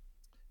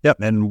 Yep.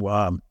 And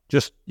one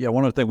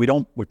other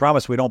thing, we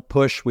promise we don't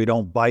push, we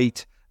don't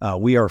bite.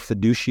 We are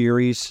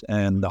fiduciaries.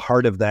 And the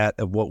heart of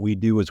what we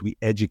do is we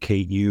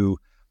educate you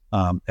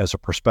as a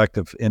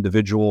prospective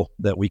individual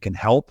that we can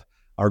help.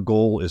 Our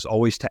goal is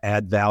always to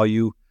add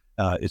value.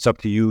 It's up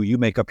to you. You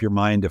make up your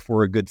mind if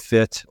we're a good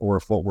fit or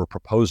if what we're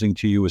proposing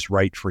to you is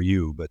right for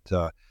you.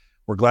 But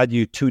we're glad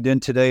you tuned in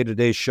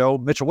today's show.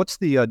 Mitchell, what's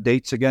the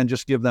dates again?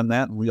 Just give them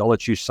that, and I'll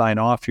let you sign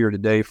off here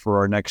today for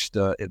our next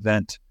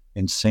event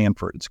in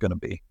Sanford. It's going to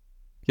be.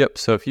 Yep.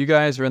 So if you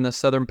guys are in the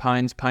Southern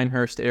Pines,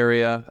 Pinehurst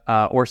area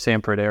or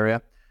Sanford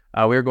area,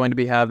 we're going to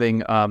be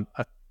having an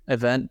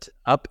event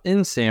up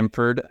in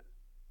Sanford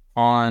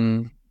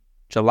on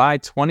July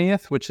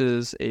 20th, which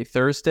is a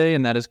Thursday,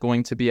 and that is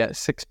going to be at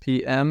 6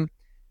 p.m.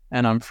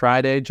 And on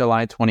Friday,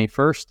 July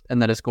 21st,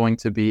 and that is going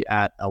to be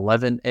at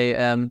 11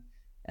 a.m.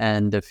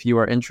 And if you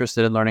are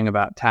interested in learning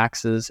about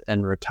taxes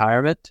and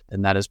retirement,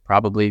 and that is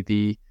probably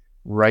the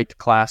right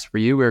class for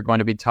you, we're going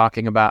to be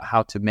talking about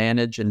how to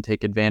manage and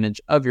take advantage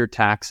of your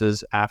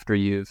taxes after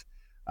you've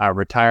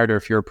retired, or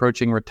if you're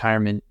approaching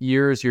retirement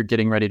years, you're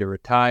getting ready to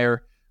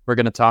retire. We're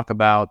going to talk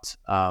about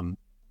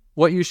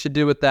what you should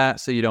do with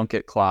that so you don't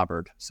get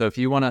clobbered. So if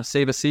you want to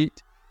save a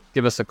seat,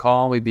 give us a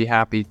call. We'd be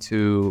happy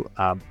to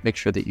make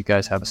sure that you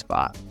guys have a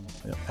spot.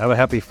 Yeah. Have a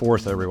happy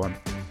 4th, everyone.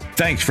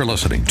 Thanks for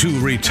listening to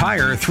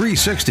Retire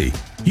 360.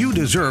 You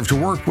deserve to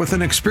work with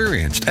an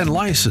experienced and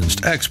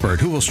licensed expert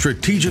who will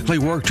strategically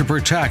work to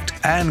protect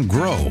and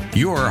grow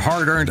your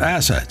hard-earned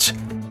assets.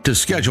 To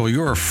schedule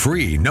your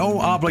free,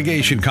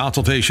 no-obligation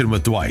consultation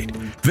with Dwight,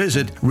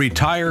 visit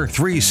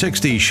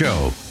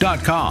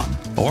retire360show.com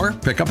or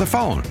pick up the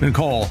phone and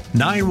call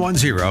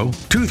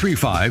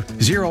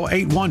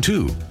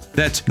 910-235-0812.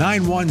 That's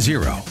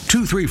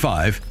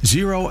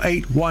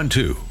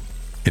 910-235-0812.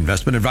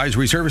 Investment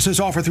advisory services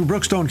offered through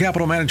Brookstone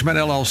Capital Management,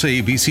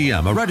 LLC,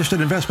 BCM, a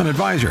registered investment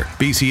advisor.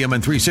 BCM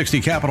and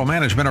 360 Capital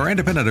Management are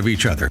independent of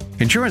each other.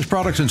 Insurance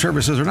products and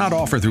services are not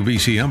offered through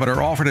BCM, but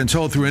are offered and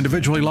sold through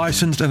individually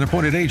licensed and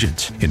appointed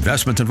agents.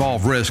 Investments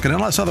involve risk and,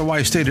 unless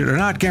otherwise stated, are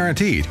not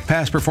guaranteed.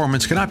 Past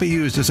performance cannot be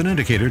used as an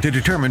indicator to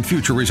determine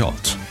future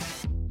results.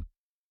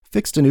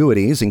 Fixed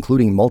annuities,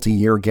 including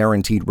multi-year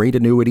guaranteed rate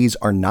annuities,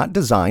 are not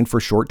designed for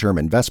short-term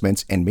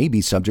investments and may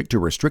be subject to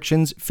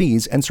restrictions,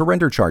 fees, and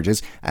surrender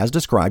charges as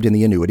described in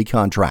the annuity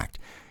contract.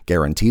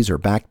 Guarantees are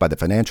backed by the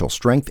financial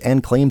strength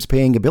and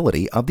claims-paying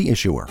ability of the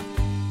issuer.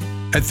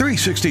 At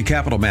 360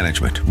 Capital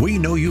Management, we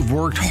know you've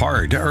worked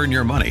hard to earn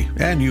your money,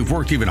 and you've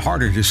worked even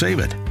harder to save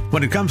it.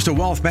 When it comes to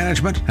wealth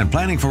management and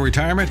planning for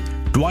retirement,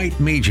 Dwight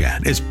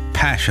Mejan is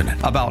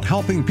passionate about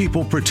helping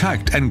people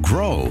protect and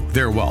grow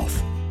their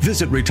wealth.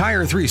 Visit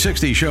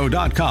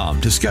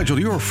retire360show.com to schedule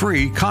your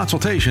free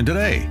consultation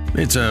today.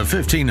 It's a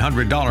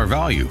 $1,500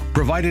 value,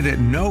 provided at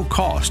no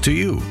cost to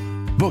you.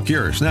 Book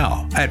yours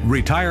now at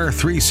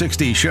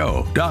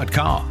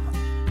retire360show.com.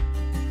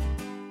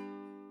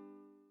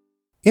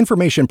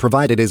 Information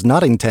provided is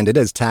not intended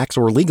as tax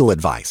or legal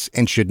advice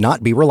and should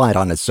not be relied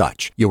on as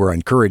such. You are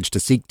encouraged to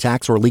seek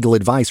tax or legal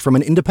advice from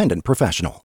an independent professional.